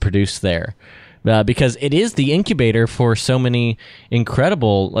began to be produced there. Because it is the incubator for so many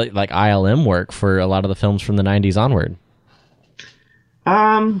incredible like ILM work for a lot of the films from the 90s onward.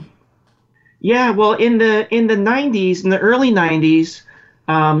 Yeah, well, in the 90s, in the early 90s,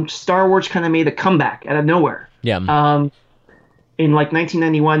 Star Wars kind of made a comeback out of nowhere. Yeah. In like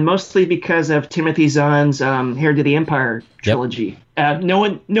 1991, mostly because of Timothy Zahn's Heir to the Empire trilogy. Yep. No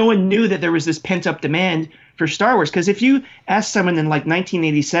one knew that there was this pent-up demand for Star Wars, because if you ask someone in like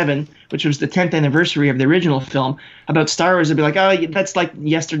 1987, which was the 10th anniversary of the original film, about Star Wars, they'd be like, oh, that's like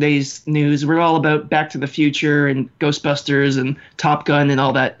yesterday's news. We're all about Back to the Future and Ghostbusters and Top Gun and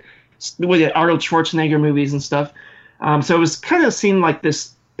all that, with Arnold Schwarzenegger movies and stuff. So it was kind of seemed like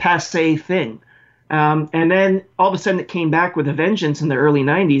this passé thing. And then all of a sudden it came back with a vengeance in the early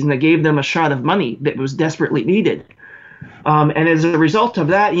 90s, and it gave them a shot of money that was desperately needed. And as a result of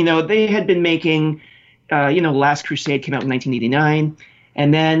that, they had been making, Last Crusade came out in 1989.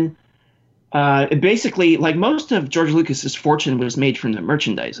 And then basically, like most of George Lucas's fortune was made from the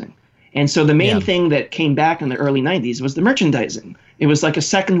merchandising. And so the main thing that came back in the early 90s was the merchandising. It was like a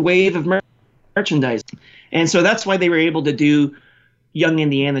second wave of merchandising. And so that's why they were able to do Young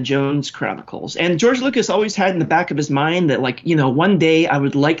Indiana Jones Chronicles. And George Lucas always had in the back of his mind that, one day I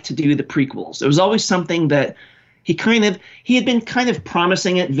would like to do the prequels. It was always something that he had been kind of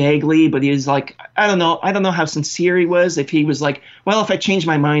promising it vaguely, but he was like, I don't know how sincere he was. If he was like, well, if I change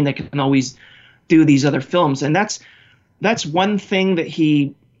my mind, I can always do these other films. And that's one thing that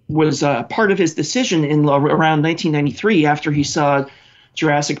he was part of his decision in around 1993 after he saw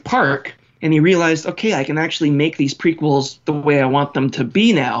Jurassic Park. And he realized, okay, I can actually make these prequels the way I want them to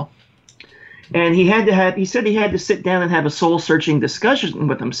be now. And he said he had to sit down and have a soul-searching discussion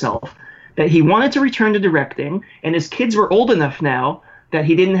with himself that he wanted to return to directing, and his kids were old enough now that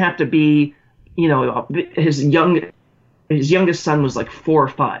he didn't have to be, his youngest son was like 4 or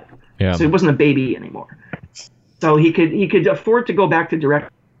 5. Yeah. So he wasn't a baby anymore. So he could afford to go back to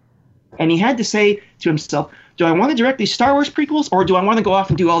direct. And he had to say to himself, do I want to direct these Star Wars prequels, or do I want to go off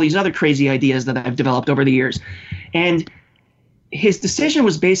and do all these other crazy ideas that I've developed over the years? And his decision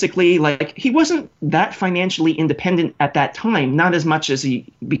was basically like, he wasn't that financially independent at that time, not as much as he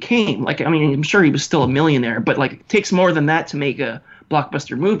became. I'm sure he was still a millionaire, but it takes more than that to make a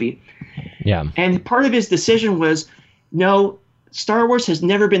blockbuster movie. Yeah. And part of his decision was, no, Star Wars has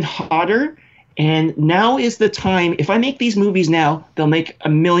never been hotter. And now is the time. If I make these movies now, they'll make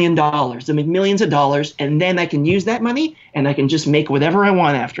 $1 million. They'll make millions of dollars, and then I can use that money and I can just make whatever I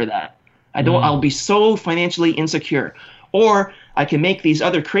want after that. I'll be so financially insecure. Or I can make these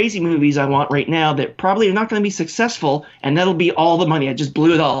other crazy movies I want right now that probably are not going to be successful, and that'll be all the money. I just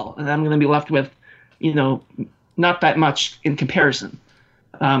blew it all, and I'm going to be left with, not that much in comparison.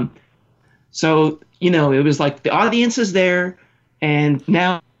 So it was like the audience is there, and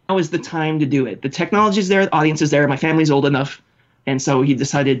now is the time to do it. The technology is there, the audience is there, my family's old enough, and so he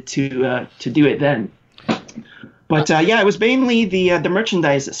decided to do it then. But it was mainly the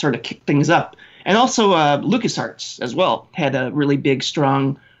merchandise that sort of kicked things up. And also LucasArts as well had a really big,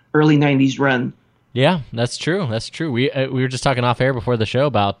 strong early 90s run. Yeah, that's true. That's true. We were just talking off air before the show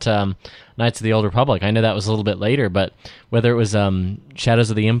about Knights of the Old Republic. I know that was a little bit later, but whether it was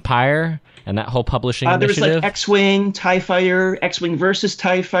Shadows of the Empire and that whole publishing initiative. There was like X-Wing, TIE Fighter, X-Wing versus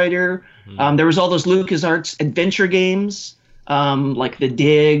TIE Fighter. There was all those LucasArts adventure games, like The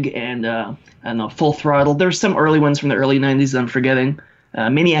Dig and Full Throttle. There were some early ones from the early 90s that I'm forgetting.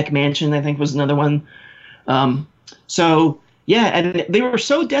 Maniac Mansion, I think, was another one. And they were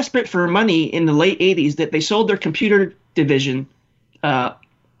so desperate for money in the late 80s that they sold their computer division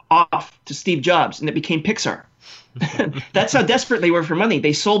off to Steve Jobs, and it became Pixar. That's how desperate they were for money.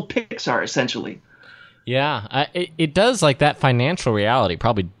 They sold Pixar, essentially. Yeah, it does, like, that financial reality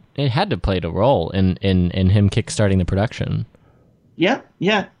probably, it had to play a role in him kickstarting the production. Yeah.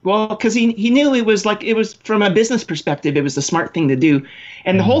 Well, because he knew it was from a business perspective, it was the smart thing to do.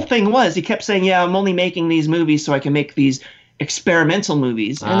 And the whole thing was, he kept saying, I'm only making these movies so I can make these experimental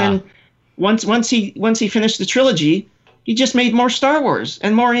movies. And then once he finished the trilogy, he just made more Star Wars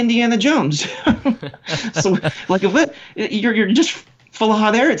and more Indiana Jones. So you're just full of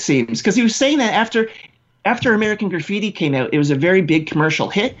hot air, it seems, because he was saying that after American Graffiti came out, it was a very big commercial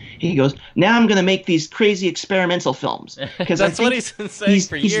hit. He goes, now I'm going to make these crazy experimental films. Because That's what he's been saying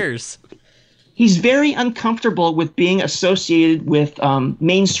for years. He's very uncomfortable with being associated with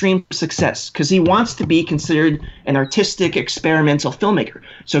mainstream success because he wants to be considered an artistic experimental filmmaker.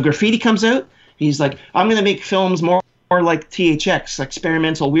 So Graffiti comes out. He's like, I'm going to make films more like THX,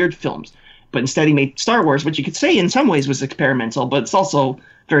 experimental weird films. But instead he made Star Wars, which you could say in some ways was experimental, but it's also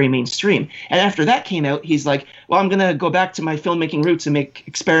very mainstream. And after that came out, he's like, well, I'm going to go back to my filmmaking roots and make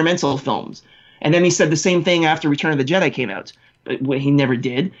experimental films. And then he said the same thing after Return of the Jedi came out. But he never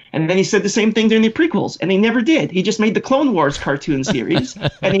did. And then he said the same thing during the prequels, and he never did. He just made the Clone Wars cartoon series,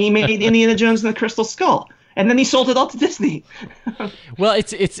 and he made Indiana Jones and the Crystal Skull. And then he sold it all to Disney. Well,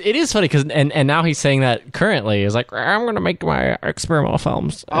 it is funny because and now he's saying that currently is like, I'm going to make my experimental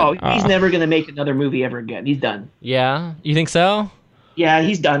films. Oh, he's never going to make another movie ever again. He's done. Yeah, you think so? Yeah,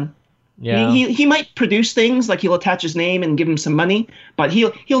 he's done. Yeah, he might produce things, like he'll attach his name and give him some money, but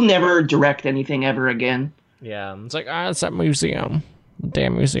he'll never direct anything ever again. Yeah, it's like, it's that museum,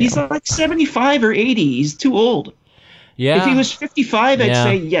 damn museum. He's like 75 or 80. He's too old. Yeah. If he was 55, I'd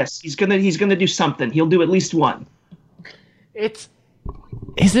say yes. He's gonna do something. He'll do at least one. Is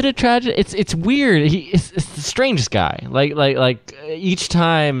it a tragedy? It's weird. It's the strangest guy. Like each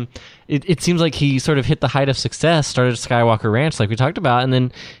time, it seems like he sort of hit the height of success, started Skywalker Ranch, like we talked about, and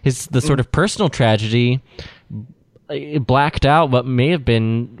then the sort of personal tragedy. It blacked out what may have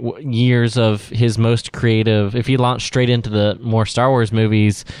been years of his most creative. If he launched straight into the more Star Wars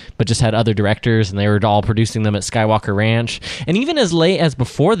movies, but just had other directors and they were all producing them at Skywalker Ranch, and even as late as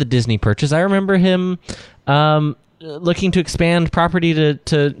before the Disney purchase, I remember him looking to expand property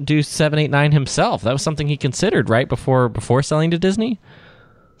to do 7, 8, 9 himself. That was something he considered right before selling to Disney.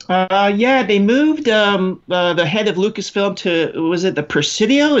 Yeah, they moved the head of Lucasfilm to, was it the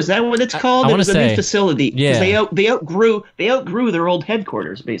Presidio? Is that what it's called? It was a new facility. Yeah. They outgrew their old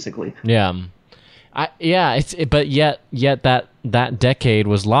headquarters, basically. Yeah. But yet that decade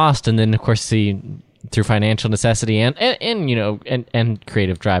was lost, and then of course through financial necessity and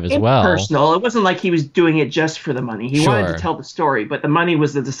creative drive as well. Personal. It wasn't like he was doing it just for the money. He wanted Sure. to tell the story, but the money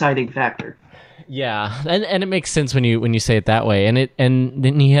was the deciding factor. Yeah, and it makes sense when you say it that way. And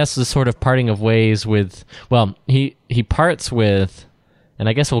then he has this sort of parting of ways with. Well, he parts with, and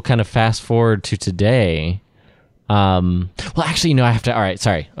I guess we'll kind of fast forward to today. Well, actually, no, I have to. All right,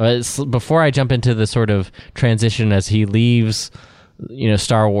 sorry. Before I jump into the sort of transition as he leaves,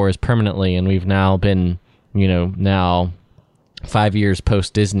 Star Wars permanently, and we've now been, now 5 years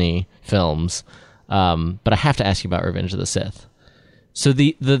post Disney films. But I have to ask you about Revenge of the Sith. So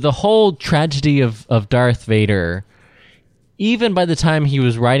the whole tragedy of Darth Vader, even by the time he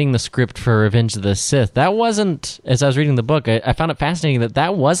was writing the script for Revenge of the Sith, that wasn't, as I was reading the book, I found it fascinating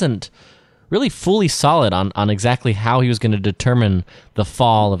that wasn't really fully solid on exactly how he was going to determine the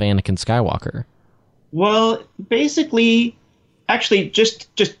fall of Anakin Skywalker. Well, basically, actually, just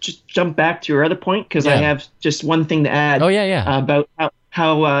jump back to your other point, because I have just one thing to add. Oh, yeah. About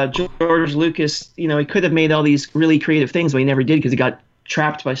how George Lucas, he could have made all these really creative things, but he never did because he got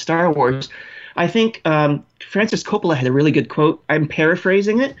trapped by Star Wars. I think Francis Coppola had a really good quote. I'm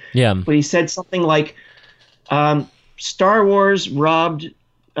paraphrasing it. Yeah. But he said something like, Star Wars robbed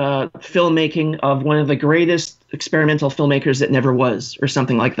filmmaking of one of the greatest experimental filmmakers that never was, or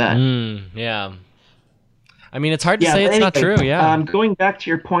something like that. Yeah. I mean, it's hard to say it's not true, yeah. Going back to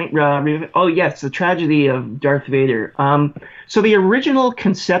your point, the tragedy of Darth Vader. So the original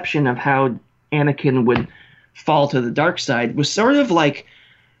conception of how Anakin would fall to the dark side was sort of like,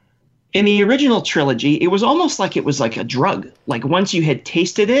 in the original trilogy, it was almost like it was like a drug. Like once you had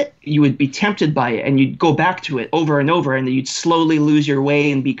tasted it, you would be tempted by it, and you'd go back to it over and over, and then you'd slowly lose your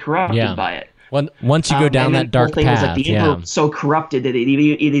way and be corrupted by it. Once you go down that dark path, was like the Emperor was so corrupted that it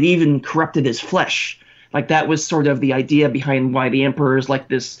had even corrupted his flesh. Like that was sort of the idea behind why the Emperor is like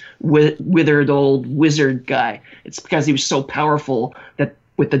this withered old wizard guy. It's because he was so powerful that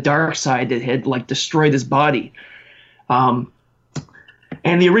with the dark side that had like destroyed his body. And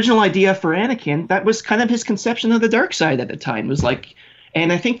the original idea for Anakin, that was kind of his conception of the dark side at the time. It was like,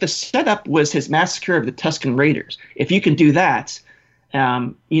 and I think the setup was his massacre of the Tusken Raiders. If you can do that,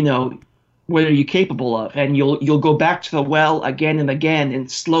 what are you capable of? And you'll go back to the well again and again, and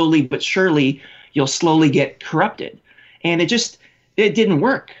slowly but surely you'll slowly get corrupted. And it didn't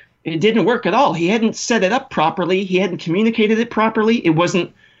work. It didn't work at all. He hadn't set it up properly. He hadn't communicated it properly. It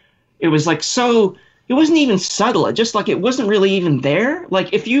wasn't even subtle. It wasn't really even there.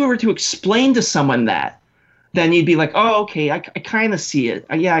 Like if you were to explain to someone that, then you'd be like, oh, okay, I kind of see it.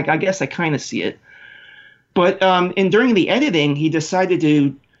 Yeah, I guess I kind of see it. But and during the editing, he decided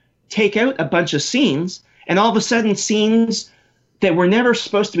to take out a bunch of scenes, and all of a sudden scenes that were never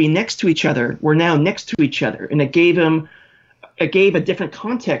supposed to be next to each other were now next to each other. And it gave a different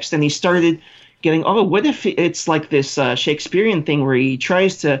context. And he started getting, what if it's like this Shakespearean thing where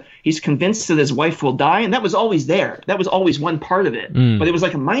he's convinced that his wife will die? And that was always there. That was always one part of it. But it was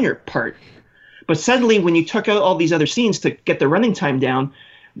like a minor part. But suddenly when you took out all these other scenes to get the running time down,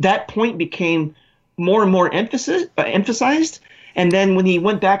 that point became more and more emphasized. And then when he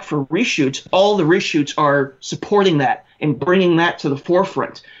went back for reshoots, all the reshoots are supporting that and bringing that to the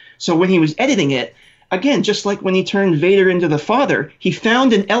forefront. So when he was editing it, again, just like when he turned Vader into the Father, he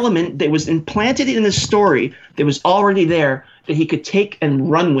found an element that was implanted in his story that was already there that he could take and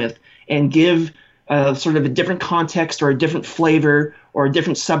run with and give sort of a different context or a different flavor or a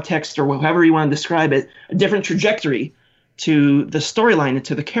different subtext or however you want to describe it, a different trajectory to the storyline and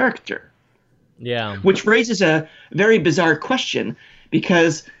to the character. Yeah. Which raises a very bizarre question,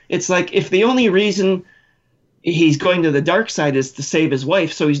 because it's like, if the only reason he's going to the dark side is to save his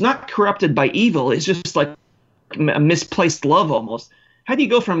wife, so he's not corrupted by evil, it's just like a misplaced love almost. How do you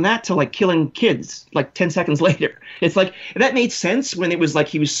go from that to like killing kids like 10 seconds later? It's like, that made sense when it was like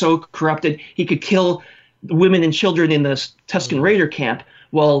he was so corrupted he could kill women and children in the Tusken Raider camp.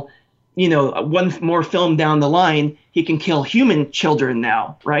 Well, one more film down the line, he can kill human children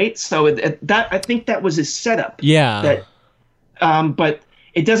now, right? So I think that was his setup. Yeah. But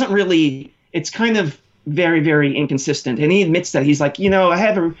it doesn't really. It's kind of very, very inconsistent, and he admits that. He's like, he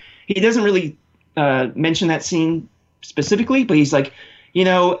doesn't really mention that scene specifically, but he's like,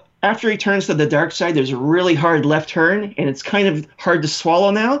 after he turns to the dark side, there's a really hard left turn, and it's kind of hard to swallow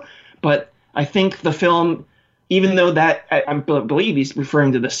now. But I think the film, even though that I believe he's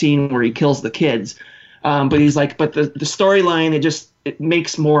referring to the scene where he kills the kids, but he's like, but the storyline, it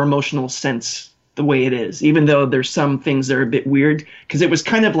makes more emotional sense the way it is, even though there's some things that are a bit weird, because it was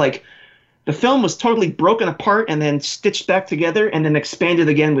kind of like the film was totally broken apart and then stitched back together and then expanded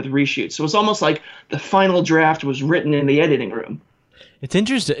again with reshoots. So it was almost like the final draft was written in the editing room. It's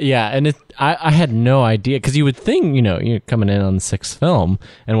interesting, yeah, and I had no idea, because you would think, you're coming in on the sixth film,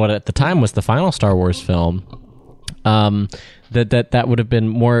 and what at the time was the final Star Wars film, that would have been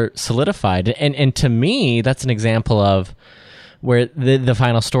more solidified. And to me, that's an example of where the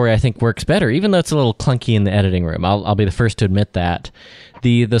final story, I think, works better, even though it's a little clunky in the editing room. I'll be the first to admit that.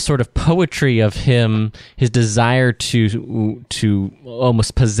 The sort of poetry of him, his desire to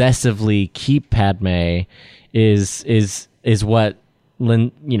almost possessively keep Padme is what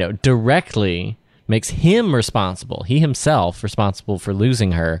directly makes him responsible. He himself responsible for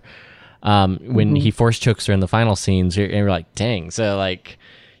losing her. When he force chokes her in the final scenes, you're like, dang. So like,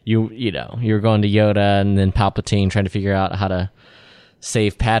 you're going to Yoda and then Palpatine trying to figure out how to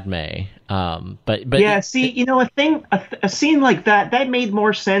save Padme. But yeah, see, a scene like that made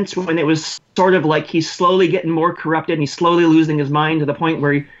more sense when it was sort of like he's slowly getting more corrupted and he's slowly losing his mind to the point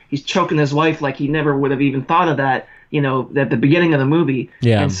where he's choking his wife like he never would have even thought of that, at the beginning of the movie.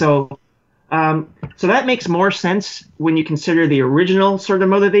 Yeah. And so that makes more sense when you consider the original sort of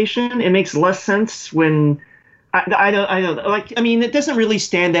motivation. It makes less sense when it doesn't really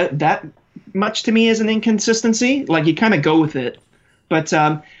stand out that much to me as an inconsistency. Like, you kind of go with it. But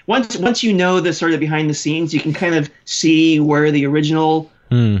once you know the sort of behind the scenes, you can kind of see where the original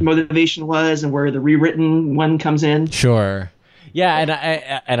motivation was and where the rewritten one comes in. Sure.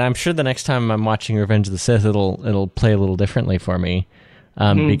 Yeah, and I'm sure the next time I'm watching Revenge of the Sith, it'll play a little differently for me.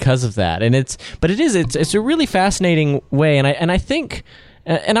 Because of that, and it's a really fascinating way, and I think,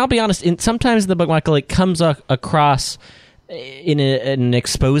 and I'll be honest, sometimes the book, Michael, it comes across in an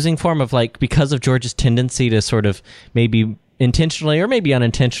exposing form of, like, because of George's tendency to sort of maybe intentionally or maybe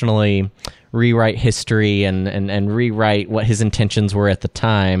unintentionally rewrite history and rewrite what his intentions were at the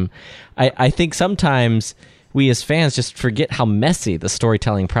time. I think sometimes we as fans just forget how messy the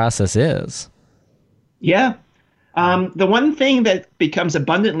storytelling process is. Yeah. The one thing that becomes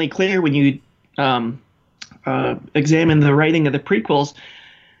abundantly clear when you examine the writing of the prequels,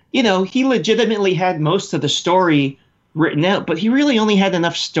 he legitimately had most of the story written out, but he really only had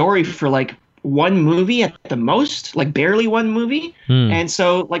enough story for like one movie at the most, like barely one movie. And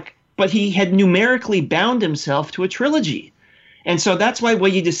so but he had numerically bound himself to a trilogy. And so that's why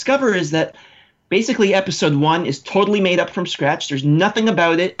what you discover is that basically episode 1 is totally made up from scratch. There's nothing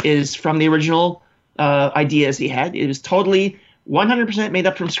about it is from the original ideas he had. It was totally 100% made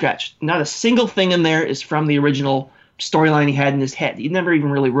up from scratch. Not a single thing in there is from the original storyline he had in his head. He never even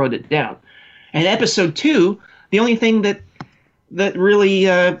really wrote it down. And episode 2, the only thing that really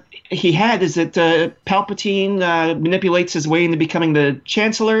he had is that Palpatine manipulates his way into becoming the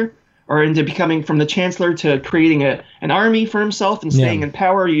Chancellor or into becoming from the Chancellor to creating an army for himself and staying in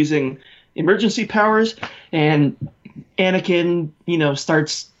power using emergency powers. And Anakin,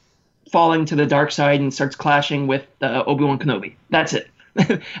 starts falling to the dark side and starts clashing with Obi-Wan Kenobi. That's it.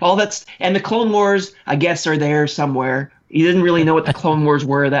 And the Clone Wars, I guess, are there somewhere. He didn't really know what the Clone Wars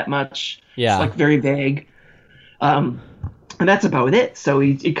were that much. Yeah. It's like very vague. And that's about it. So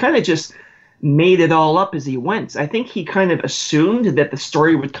he kind of just made it all up as he went. I think he kind of assumed that the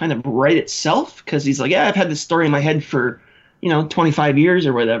story would kind of write itself, because he's like, yeah, I've had this story in my head for, 25 years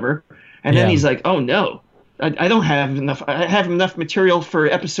or whatever. And then he's like, oh no, I don't have enough. I have enough material for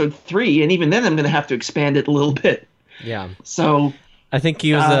episode 3. And even then I'm going to have to expand it a little bit. Yeah. So I think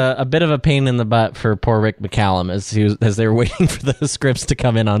he was a bit of a pain in the butt for poor Rick McCallum as they were waiting for the scripts to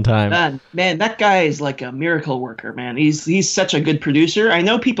come in on time. Man, that guy is like a miracle worker, man. He's such a good producer. I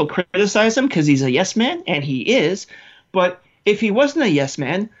know people criticize him because he's a yes man, and he is. But if he wasn't a yes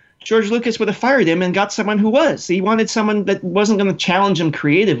man, George Lucas would have fired him and got someone who was. He wanted someone that wasn't going to challenge him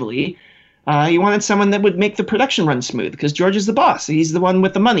creatively. He wanted someone that would make the production run smooth, because George is the boss. He's the one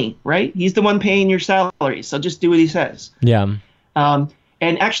with the money, right? He's the one paying your salary, so just do what he says. Yeah.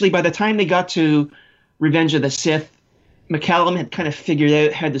 And actually, by the time they got to Revenge of the Sith, McCallum had kind of figured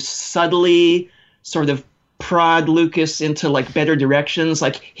out how to subtly sort of prod Lucas into like better directions.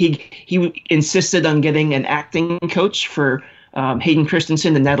 Like he insisted on getting an acting coach for Hayden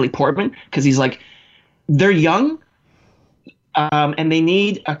Christensen and Natalie Portman, because he's like, they're young. And they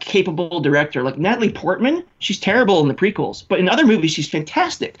need a capable director. Like Natalie Portman, she's terrible in the prequels, but in other movies she's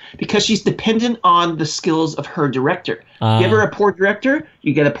fantastic because she's dependent on the skills of her director. Give her a poor director,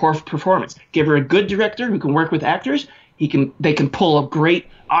 you get a poor performance. Give her a good director who can work with actors, they can pull a great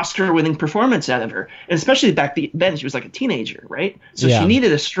Oscar-winning performance out of her. And especially back then, she was like a teenager, right? So she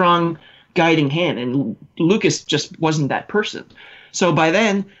needed a strong guiding hand, and Lucas just wasn't that person. So by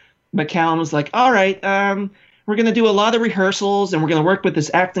then, McCallum was like, all right, we're going to do a lot of rehearsals, and we're going to work with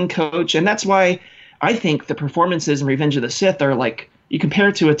this acting coach. And that's why I think the performances in Revenge of the Sith are like, you compare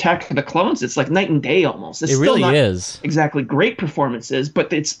it to Attack of the Clones, it's like night and day almost. It's it still really not is. Exactly great performances,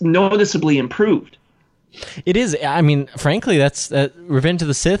 but it's noticeably improved. It is. I mean, frankly, that's Revenge of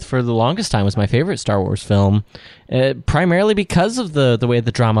the Sith for the longest time was my favorite Star Wars film, primarily because of the way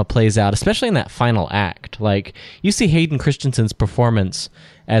the drama plays out, especially in that final act. Like, you see Hayden Christensen's performance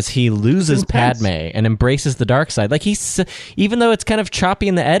as he loses Padme and embraces the dark side. Like, even though it's kind of choppy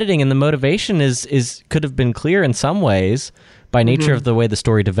in the editing and the motivation could have been clear in some ways by nature of the way the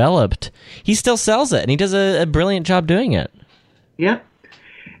story developed, he still sells it, and he does a brilliant job doing it. Yeah.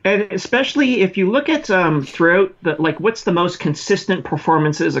 And especially if you look at throughout what's the most consistent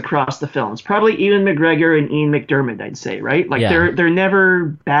performances across the films? Probably Ewan McGregor and Ian McDiarmid, I'd say, right? Like they're never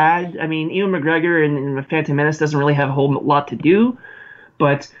bad. I mean, Ewan McGregor in The Phantom Menace doesn't really have a whole lot to do,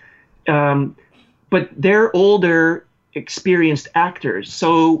 but they're older, experienced actors.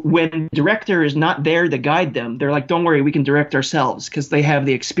 So when the director is not there to guide them, they're like, "Don't worry, we can direct ourselves," because they have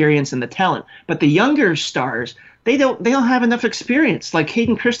the experience and the talent. But the younger stars, they don't have enough experience. Like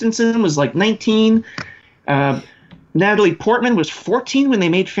Hayden Christensen was like 19. Natalie Portman was 14 when they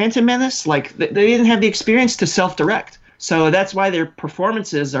made Phantom Menace. Like they didn't have the experience to self-direct. So that's why their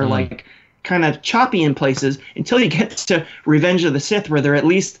performances are like kind of choppy in places until you get to Revenge of the Sith, where they're at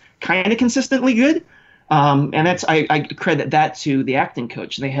least kind of consistently good. And that's I credit that to the acting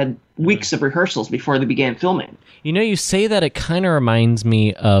coach. They had weeks of rehearsals before they began filming. You know, you say that, it kind of reminds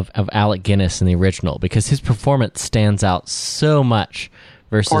me of Alec Guinness in the original, because his performance stands out so much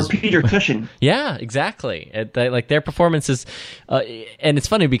versus... Or Peter Cushing. Yeah, exactly. Like their performances... and it's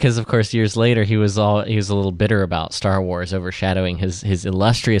funny because, of course, years later, he was a little bitter about Star Wars overshadowing his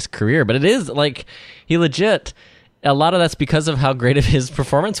illustrious career. But it is, like, he legit... A lot of that's because of how great of his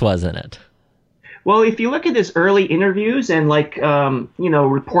performance was in it. Well, if you look at his early interviews and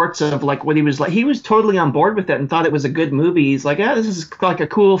reports of like what he was like, he was totally on board with it and thought it was a good movie. He's like, this is like a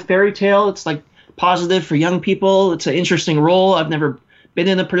cool fairy tale. It's like positive for young people. It's an interesting role. I've never been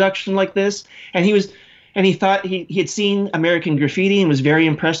in a production like this. And he thought he had seen American Graffiti and was very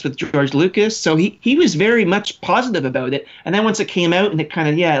impressed with George Lucas. So he was very much positive about it. And then once it came out and it kind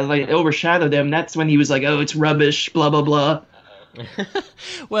of, overshadowed him, that's when he was like, oh, it's rubbish, blah, blah, blah.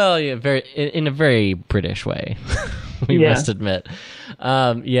 Well, yeah, in a very British way, we must admit.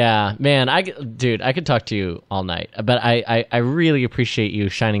 Man, I could talk to you all night, but I really appreciate you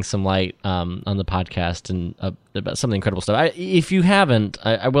shining some light on the podcast and about some of the incredible stuff. If you haven't,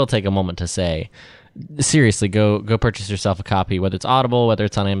 I will take a moment to say, seriously, go purchase yourself a copy, whether it's Audible, whether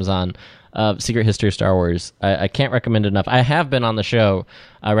it's on Amazon. Secret History of Star Wars. I can't recommend it enough. I have been on the show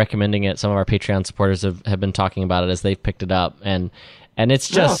recommending it. Some of our Patreon supporters have been talking about it as they've picked it up, and And it's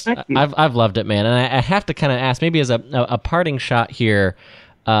just, thank you. I've loved it, man. And I have to kind of ask, maybe as a parting shot here,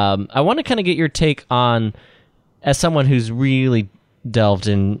 I want to kind of get your take on, as someone who's really delved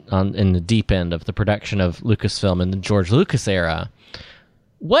in the deep end of the production of Lucasfilm in the George Lucas era,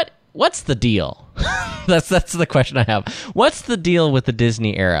 what's the deal? that's the question I have. What's the deal with the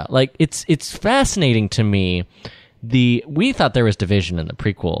Disney era? Like, it's fascinating to me. We thought there was division in the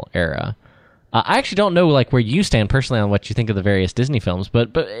prequel era. I actually don't know like where you stand personally on what you think of the various Disney films,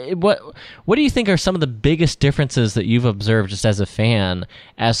 but what do you think are some of the biggest differences that you've observed just as a fan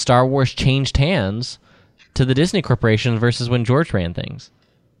as Star Wars changed hands to the Disney Corporation versus when George ran things?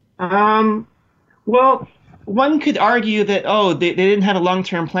 Well, one could argue that they didn't have a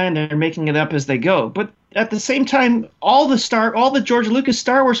long-term plan, they're making it up as they go. But at the same time, all the George Lucas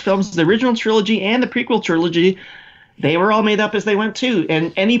Star Wars films, the original trilogy and the prequel trilogy, they were all made up as they went too,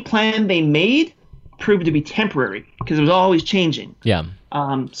 and any plan they made proved to be temporary because it was always changing. Yeah.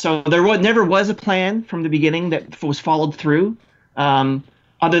 So there never was a plan from the beginning that was followed through,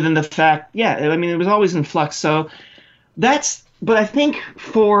 other than the fact, it was always in flux. So but I think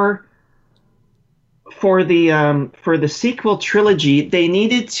for the sequel trilogy, they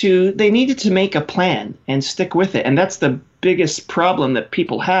needed to make a plan and stick with it, and that's the biggest problem that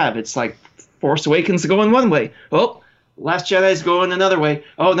people have. It's like Force Awakens is going one way. Oh, Last Jedi is going another way.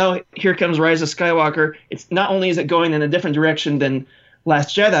 Oh no, here comes Rise of Skywalker. It's not only is it going in a different direction than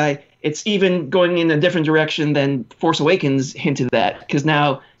Last Jedi, it's even going in a different direction than Force Awakens hinted at, because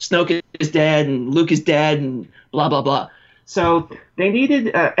now Snoke is dead and Luke is dead and blah blah blah. So they needed,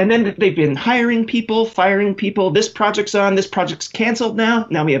 and then they've been hiring people, firing people. This project's on. This project's canceled now.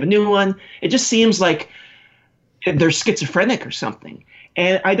 Now we have a new one. It just seems like they're schizophrenic or something.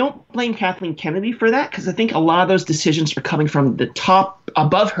 And I don't blame Kathleen Kennedy for that, because I think a lot of those decisions are coming from the top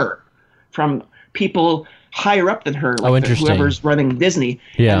above her, from people higher up than her, like whoever's running Disney.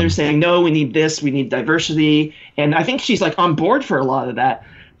 Yeah. And they're saying, no, we need this, we need diversity. And I think she's like on board for a lot of that.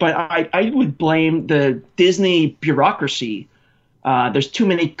 But I would blame the Disney bureaucracy. There's too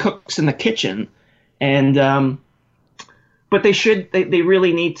many cooks in the kitchen. And but they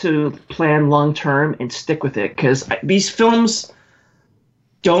really need to plan long term and stick with it, because these films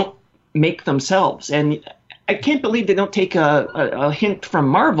don't make themselves. And I can't believe they don't take a hint from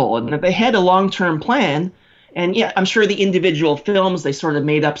Marvel, and that they had a long-term plan. And yeah, I'm sure the individual films, they sort of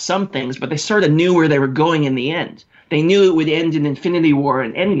made up some things, but they sort of knew where they were going in the end. They knew it would end in Infinity War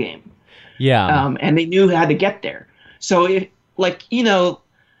and Endgame. Yeah. And they knew how to get there. So they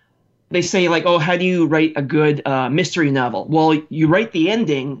say like, oh, how do you write a good mystery novel? Well, you write the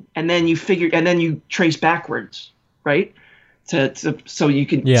ending and then you trace backwards, right? So you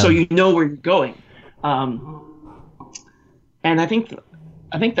can, so you know where you're going. And I think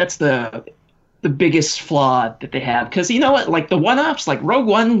that's the biggest flaw that they have, because you know what, like the one-offs, like Rogue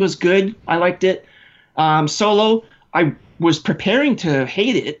One was good, I liked it. Solo, I was preparing to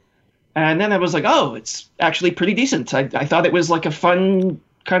hate it, and then I was like, oh, it's actually pretty decent. I thought it was like a fun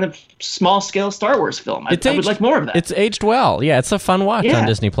kind of small-scale Star Wars film. I would like more of that. It's aged well. Yeah, it's a fun watch on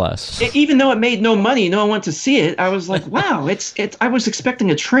Disney Plus. Even though it made no money, no one went to see it, I was like, wow, I was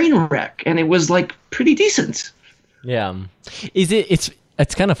expecting a train wreck, and it was like pretty decent. Yeah.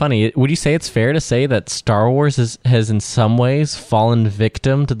 It's kind of funny. Would you say it's fair to say that Star Wars has in some ways fallen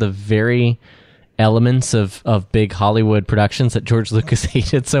victim to the very elements of big Hollywood productions that George Lucas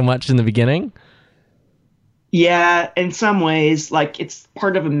hated so much in the beginning? Yeah, in some ways, like it's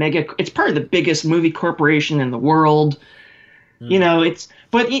part of the biggest movie corporation in the world. You know,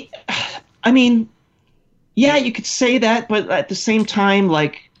 yeah, you could say that, but at the same time,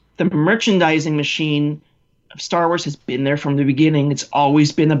 like the merchandising machine of Star Wars has been there from the beginning. It's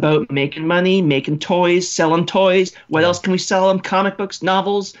always been about making money, making toys, selling toys. What else can we sell them? Comic books,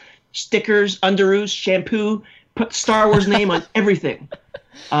 novels, stickers, underoos, shampoo. Put Star Wars name on everything.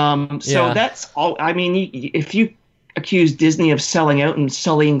 That's all. I mean, if you accuse Disney of selling out and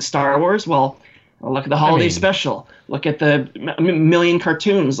selling Star Wars, well, look at the holiday special. Look at the million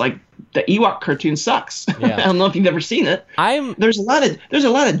cartoons. Like the Ewok cartoon sucks. Yeah. I don't know if you've ever seen it. There's a lot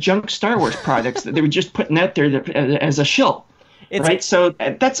of junk Star Wars products that they were just putting out there as a shill. Right? So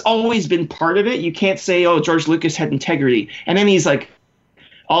that's always been part of it. You can't say, oh, George Lucas had integrity, and then he's like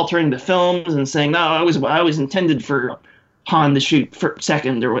altering the films and saying, no, I was intended for Han to shoot for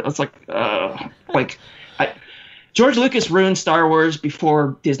second, or it's like George Lucas ruined Star Wars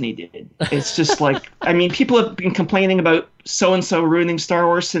before Disney did. It's just like, I mean, people have been complaining about so-and-so ruining Star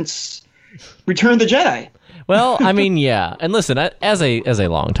Wars since Return of the Jedi. Well, I mean, yeah. And listen, as a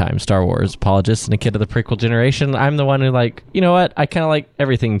longtime Star Wars apologist and a kid of the prequel generation, I'm the one who, like, you know what? I kind of like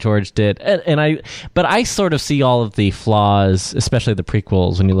everything George did, but I sort of see all of the flaws, especially the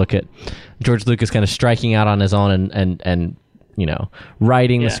prequels, when you look at George Lucas kind of striking out on his own and you know,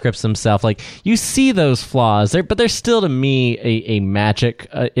 writing the scripts himself. Like, you see those flaws there, but there's still, to me, a magic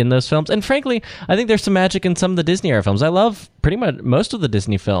in those films. And frankly, I think there's some magic in some of the Disney era films. I love pretty much most of the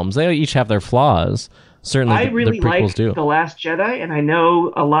Disney films. They each have their flaws. Certainly, I really the prequels like do. The Last Jedi, and I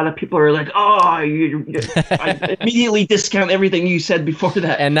know a lot of people are like, "Oh, I immediately discount everything you said before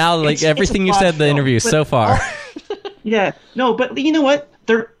that." And now, like, everything you said in the interview so far. Yeah, no, but you know what?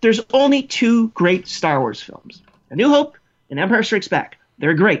 There's only two great Star Wars films: A New Hope and Empire Strikes Back.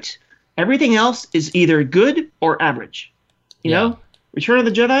 They're great. Everything else is either good or average. You know, Return of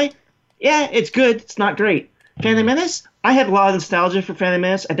the Jedi, yeah, it's good. It's not great. Phantom Menace, I have a lot of nostalgia for Phantom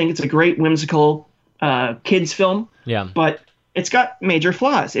Menace. I think it's a great whimsical kids film. Yeah. But it's got major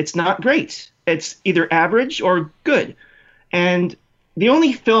flaws. It's not great. It's either average or good. And the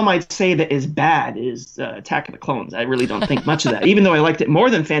only film I'd say that is bad is Attack of the Clones. I really don't think much of that, even though I liked it more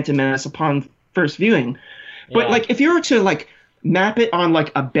than Phantom Menace upon first viewing. But like, if you were to like map it on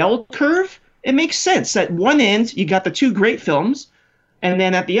like a bell curve, it makes sense. At one end, you got the two great films, and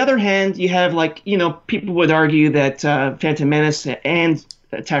then at the other hand, you have, like, you know, people would argue that Phantom Menace and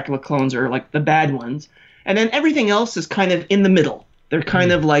Attack of the Clones are like the bad ones, and then everything else is kind of in the middle. They're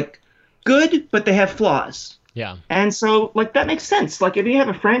kind of like good, but they have flaws. Yeah. And so, like, that makes sense. Like, if you have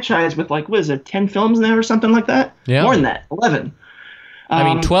a franchise with, like, what is it, 10 films now or something like that? Yeah. More than that, 11. I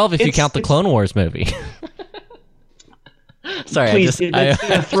mean, 12 if you count the Clone Wars movie. Sorry, please,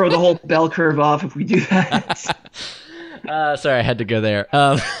 let's throw the whole bell curve off if we do that. Sorry, I had to go there.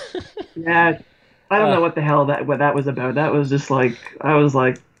 Yeah, I don't know what the hell that was about. That was just like, I was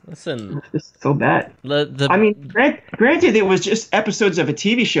like, listen, this is so bad. I mean, granted, it was just episodes of a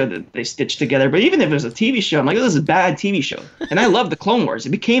TV show that they stitched together. But even if it was a TV show, I'm like, this is a bad TV show. And I love the Clone Wars. It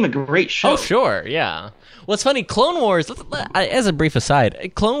became a great show. Oh, sure, yeah. Well, it's funny, Clone Wars, as a brief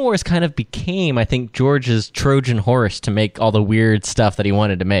aside, Clone Wars kind of became, I think, George's Trojan horse to make all the weird stuff that he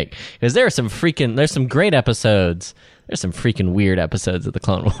wanted to make. Because there's some great episodes. There's some freaking weird episodes of the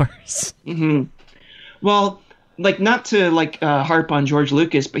Clone Wars. Mm-hmm. Well, like, not to harp on George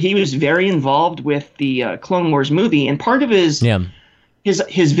Lucas, but he was very involved with the Clone Wars movie, and part of his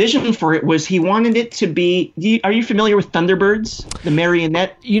vision for it was he wanted it to be. Are you familiar with Thunderbirds, the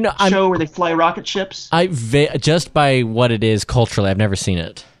marionette show where they fly rocket ships? Just by what it is culturally, I've never seen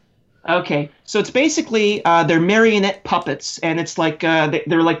it. Okay, so it's basically they're marionette puppets, and it's like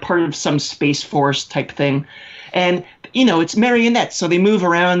they're like part of some Space Force type thing, and it's marionettes, so they move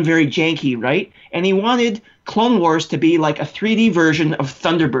around very janky, right? And he wanted Clone Wars to be like a 3D version of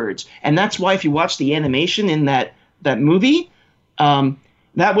Thunderbirds, and that's why if you watch the animation in that movie.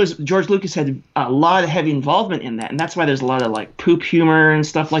 That was George Lucas had a lot of heavy involvement in that, and that's why there's a lot of like poop humor and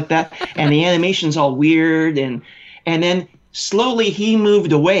stuff like that, and the animation's all weird, and then slowly he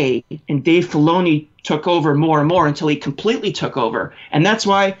moved away, and Dave Filoni took over more and more until he completely took over, and that's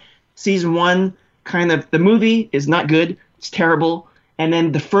why season 1 the movie is not good, it's terrible, and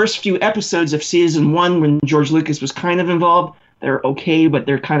then the first few episodes of season 1 when George Lucas was kind of involved. They're okay, but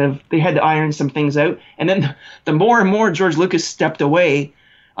they had to iron some things out. And then the more and more George Lucas stepped away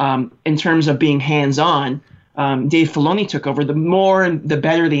in terms of being hands-on, Dave Filoni took over. The more and the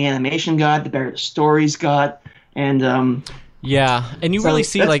better the animation got, the better the stories got. And yeah, and you really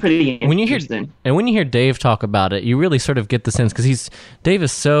see, like, when you hear Dave talk about it, you really sort of get the sense, because Dave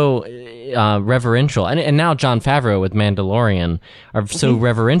is so reverential, and now Jon Favreau with Mandalorian are so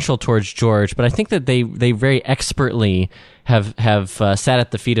reverential towards George, but I think that they very expertly have sat at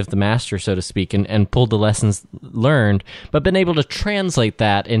the feet of the master, so to speak, and pulled the lessons learned, but been able to translate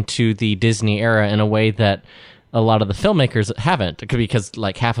that into the Disney era in a way that a lot of the filmmakers haven't, because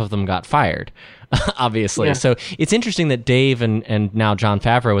like half of them got fired. Obviously. Yeah. So it's interesting that Dave and now Jon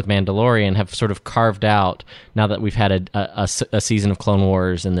Favreau with Mandalorian have sort of carved out, now that we've had a season of Clone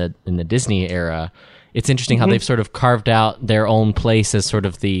Wars in the Disney era, it's interesting how they've sort of carved out their own place as sort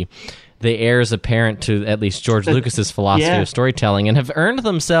of the heirs apparent to at least George Lucas's philosophy of storytelling, and have earned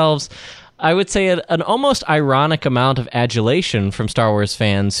themselves, I would say, an almost ironic amount of adulation from Star Wars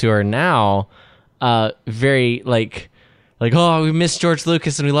fans who are now very like, oh, we miss George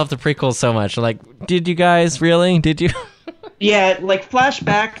Lucas and we love the prequels so much. Like, did you guys really? Did you? Yeah, like,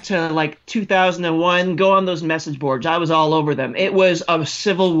 flashback to like 2001, go on those message boards. I was all over them. It was a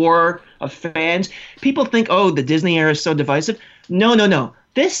civil war of fans. People think, oh, the Disney era is so divisive. No.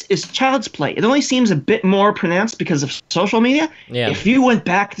 This is child's play. It only seems a bit more pronounced because of social media. Yeah. If you went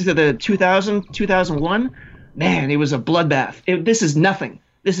back to the 2001, man, it was a bloodbath. This is nothing.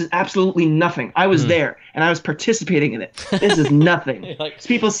 This is absolutely nothing. I was there, and I was participating in it. This is nothing.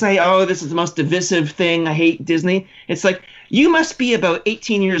 People say, oh, this is the most divisive thing. I hate Disney. It's like, you must be about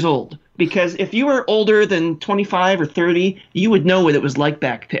 18 years old, because if you were older than 25 or 30, you would know what it was like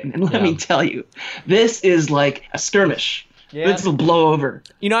back then. And let me tell you, this is like a skirmish. Yeah. This will blow over.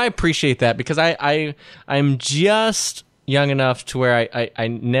 You know, I appreciate that, because I'm just young enough to where I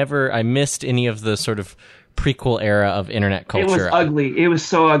missed any of the sort of prequel era of internet culture. It was ugly. It was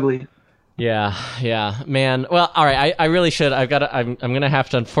so ugly. Yeah, man. Well, all right. I really should. I'm gonna have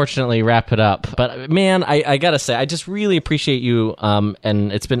to unfortunately wrap it up. But man, I gotta say, I just really appreciate you.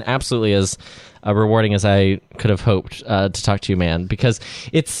 And it's been absolutely as rewarding as I could have hoped to talk to you, man. Because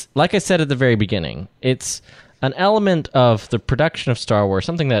it's, like I said at the very beginning, it's an element of the production of Star Wars,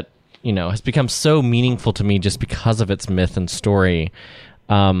 something that, you know, has become so meaningful to me just because of its myth and story.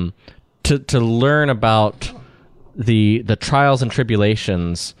 To learn about the trials and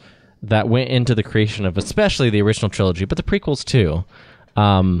tribulations that went into the creation of especially the original trilogy, but the prequels too.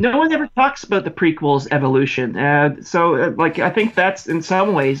 No one ever talks about the prequels' evolution. I think that's in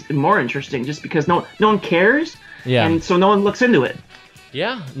some ways more interesting, just because no one cares, and so no one looks into it.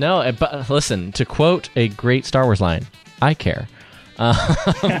 Yeah, no, but listen, to quote a great Star Wars line, I care.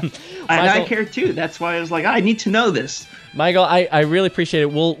 And I care too. That's why I was like, I need to know this. Michael, I really appreciate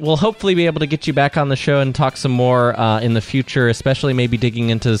it. We'll hopefully be able to get you back on the show and talk some more in the future, especially maybe digging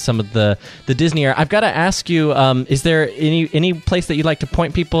into some of the Disney era. I've got to ask you, is there any place that you'd like to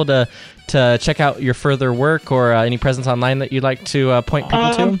point people to check out your further work, or any presence online that you'd like to point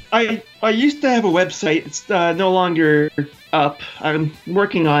people to? I used to have a website. It's no longer up. I'm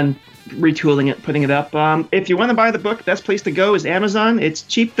working on retooling it, putting it up. If you want to buy the book, best place to go is Amazon. It's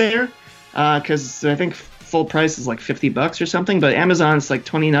cheap there, because I think full price is like $50 or something, but Amazon's like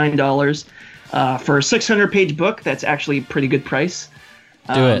 $29 for a 600-page book. That's actually a pretty good price.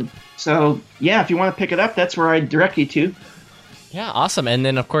 Do it. So yeah, if you want to pick it up, that's where I direct you to. Yeah, awesome. And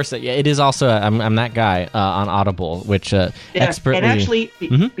then, of course, it is also I'm that guy on Audible, which expertly... And actually,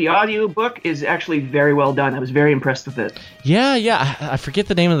 the audio book is actually very well done. I was very impressed with it. Yeah. I forget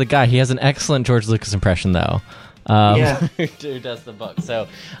the name of the guy. He has an excellent George Lucas impression, though. Who does the book. So,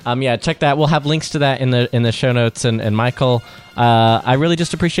 check that. We'll have links to that in the show notes. And Michael, I really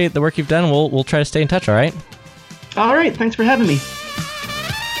just appreciate the work you've done. We'll try to stay in touch, all right? All right. Thanks for having me.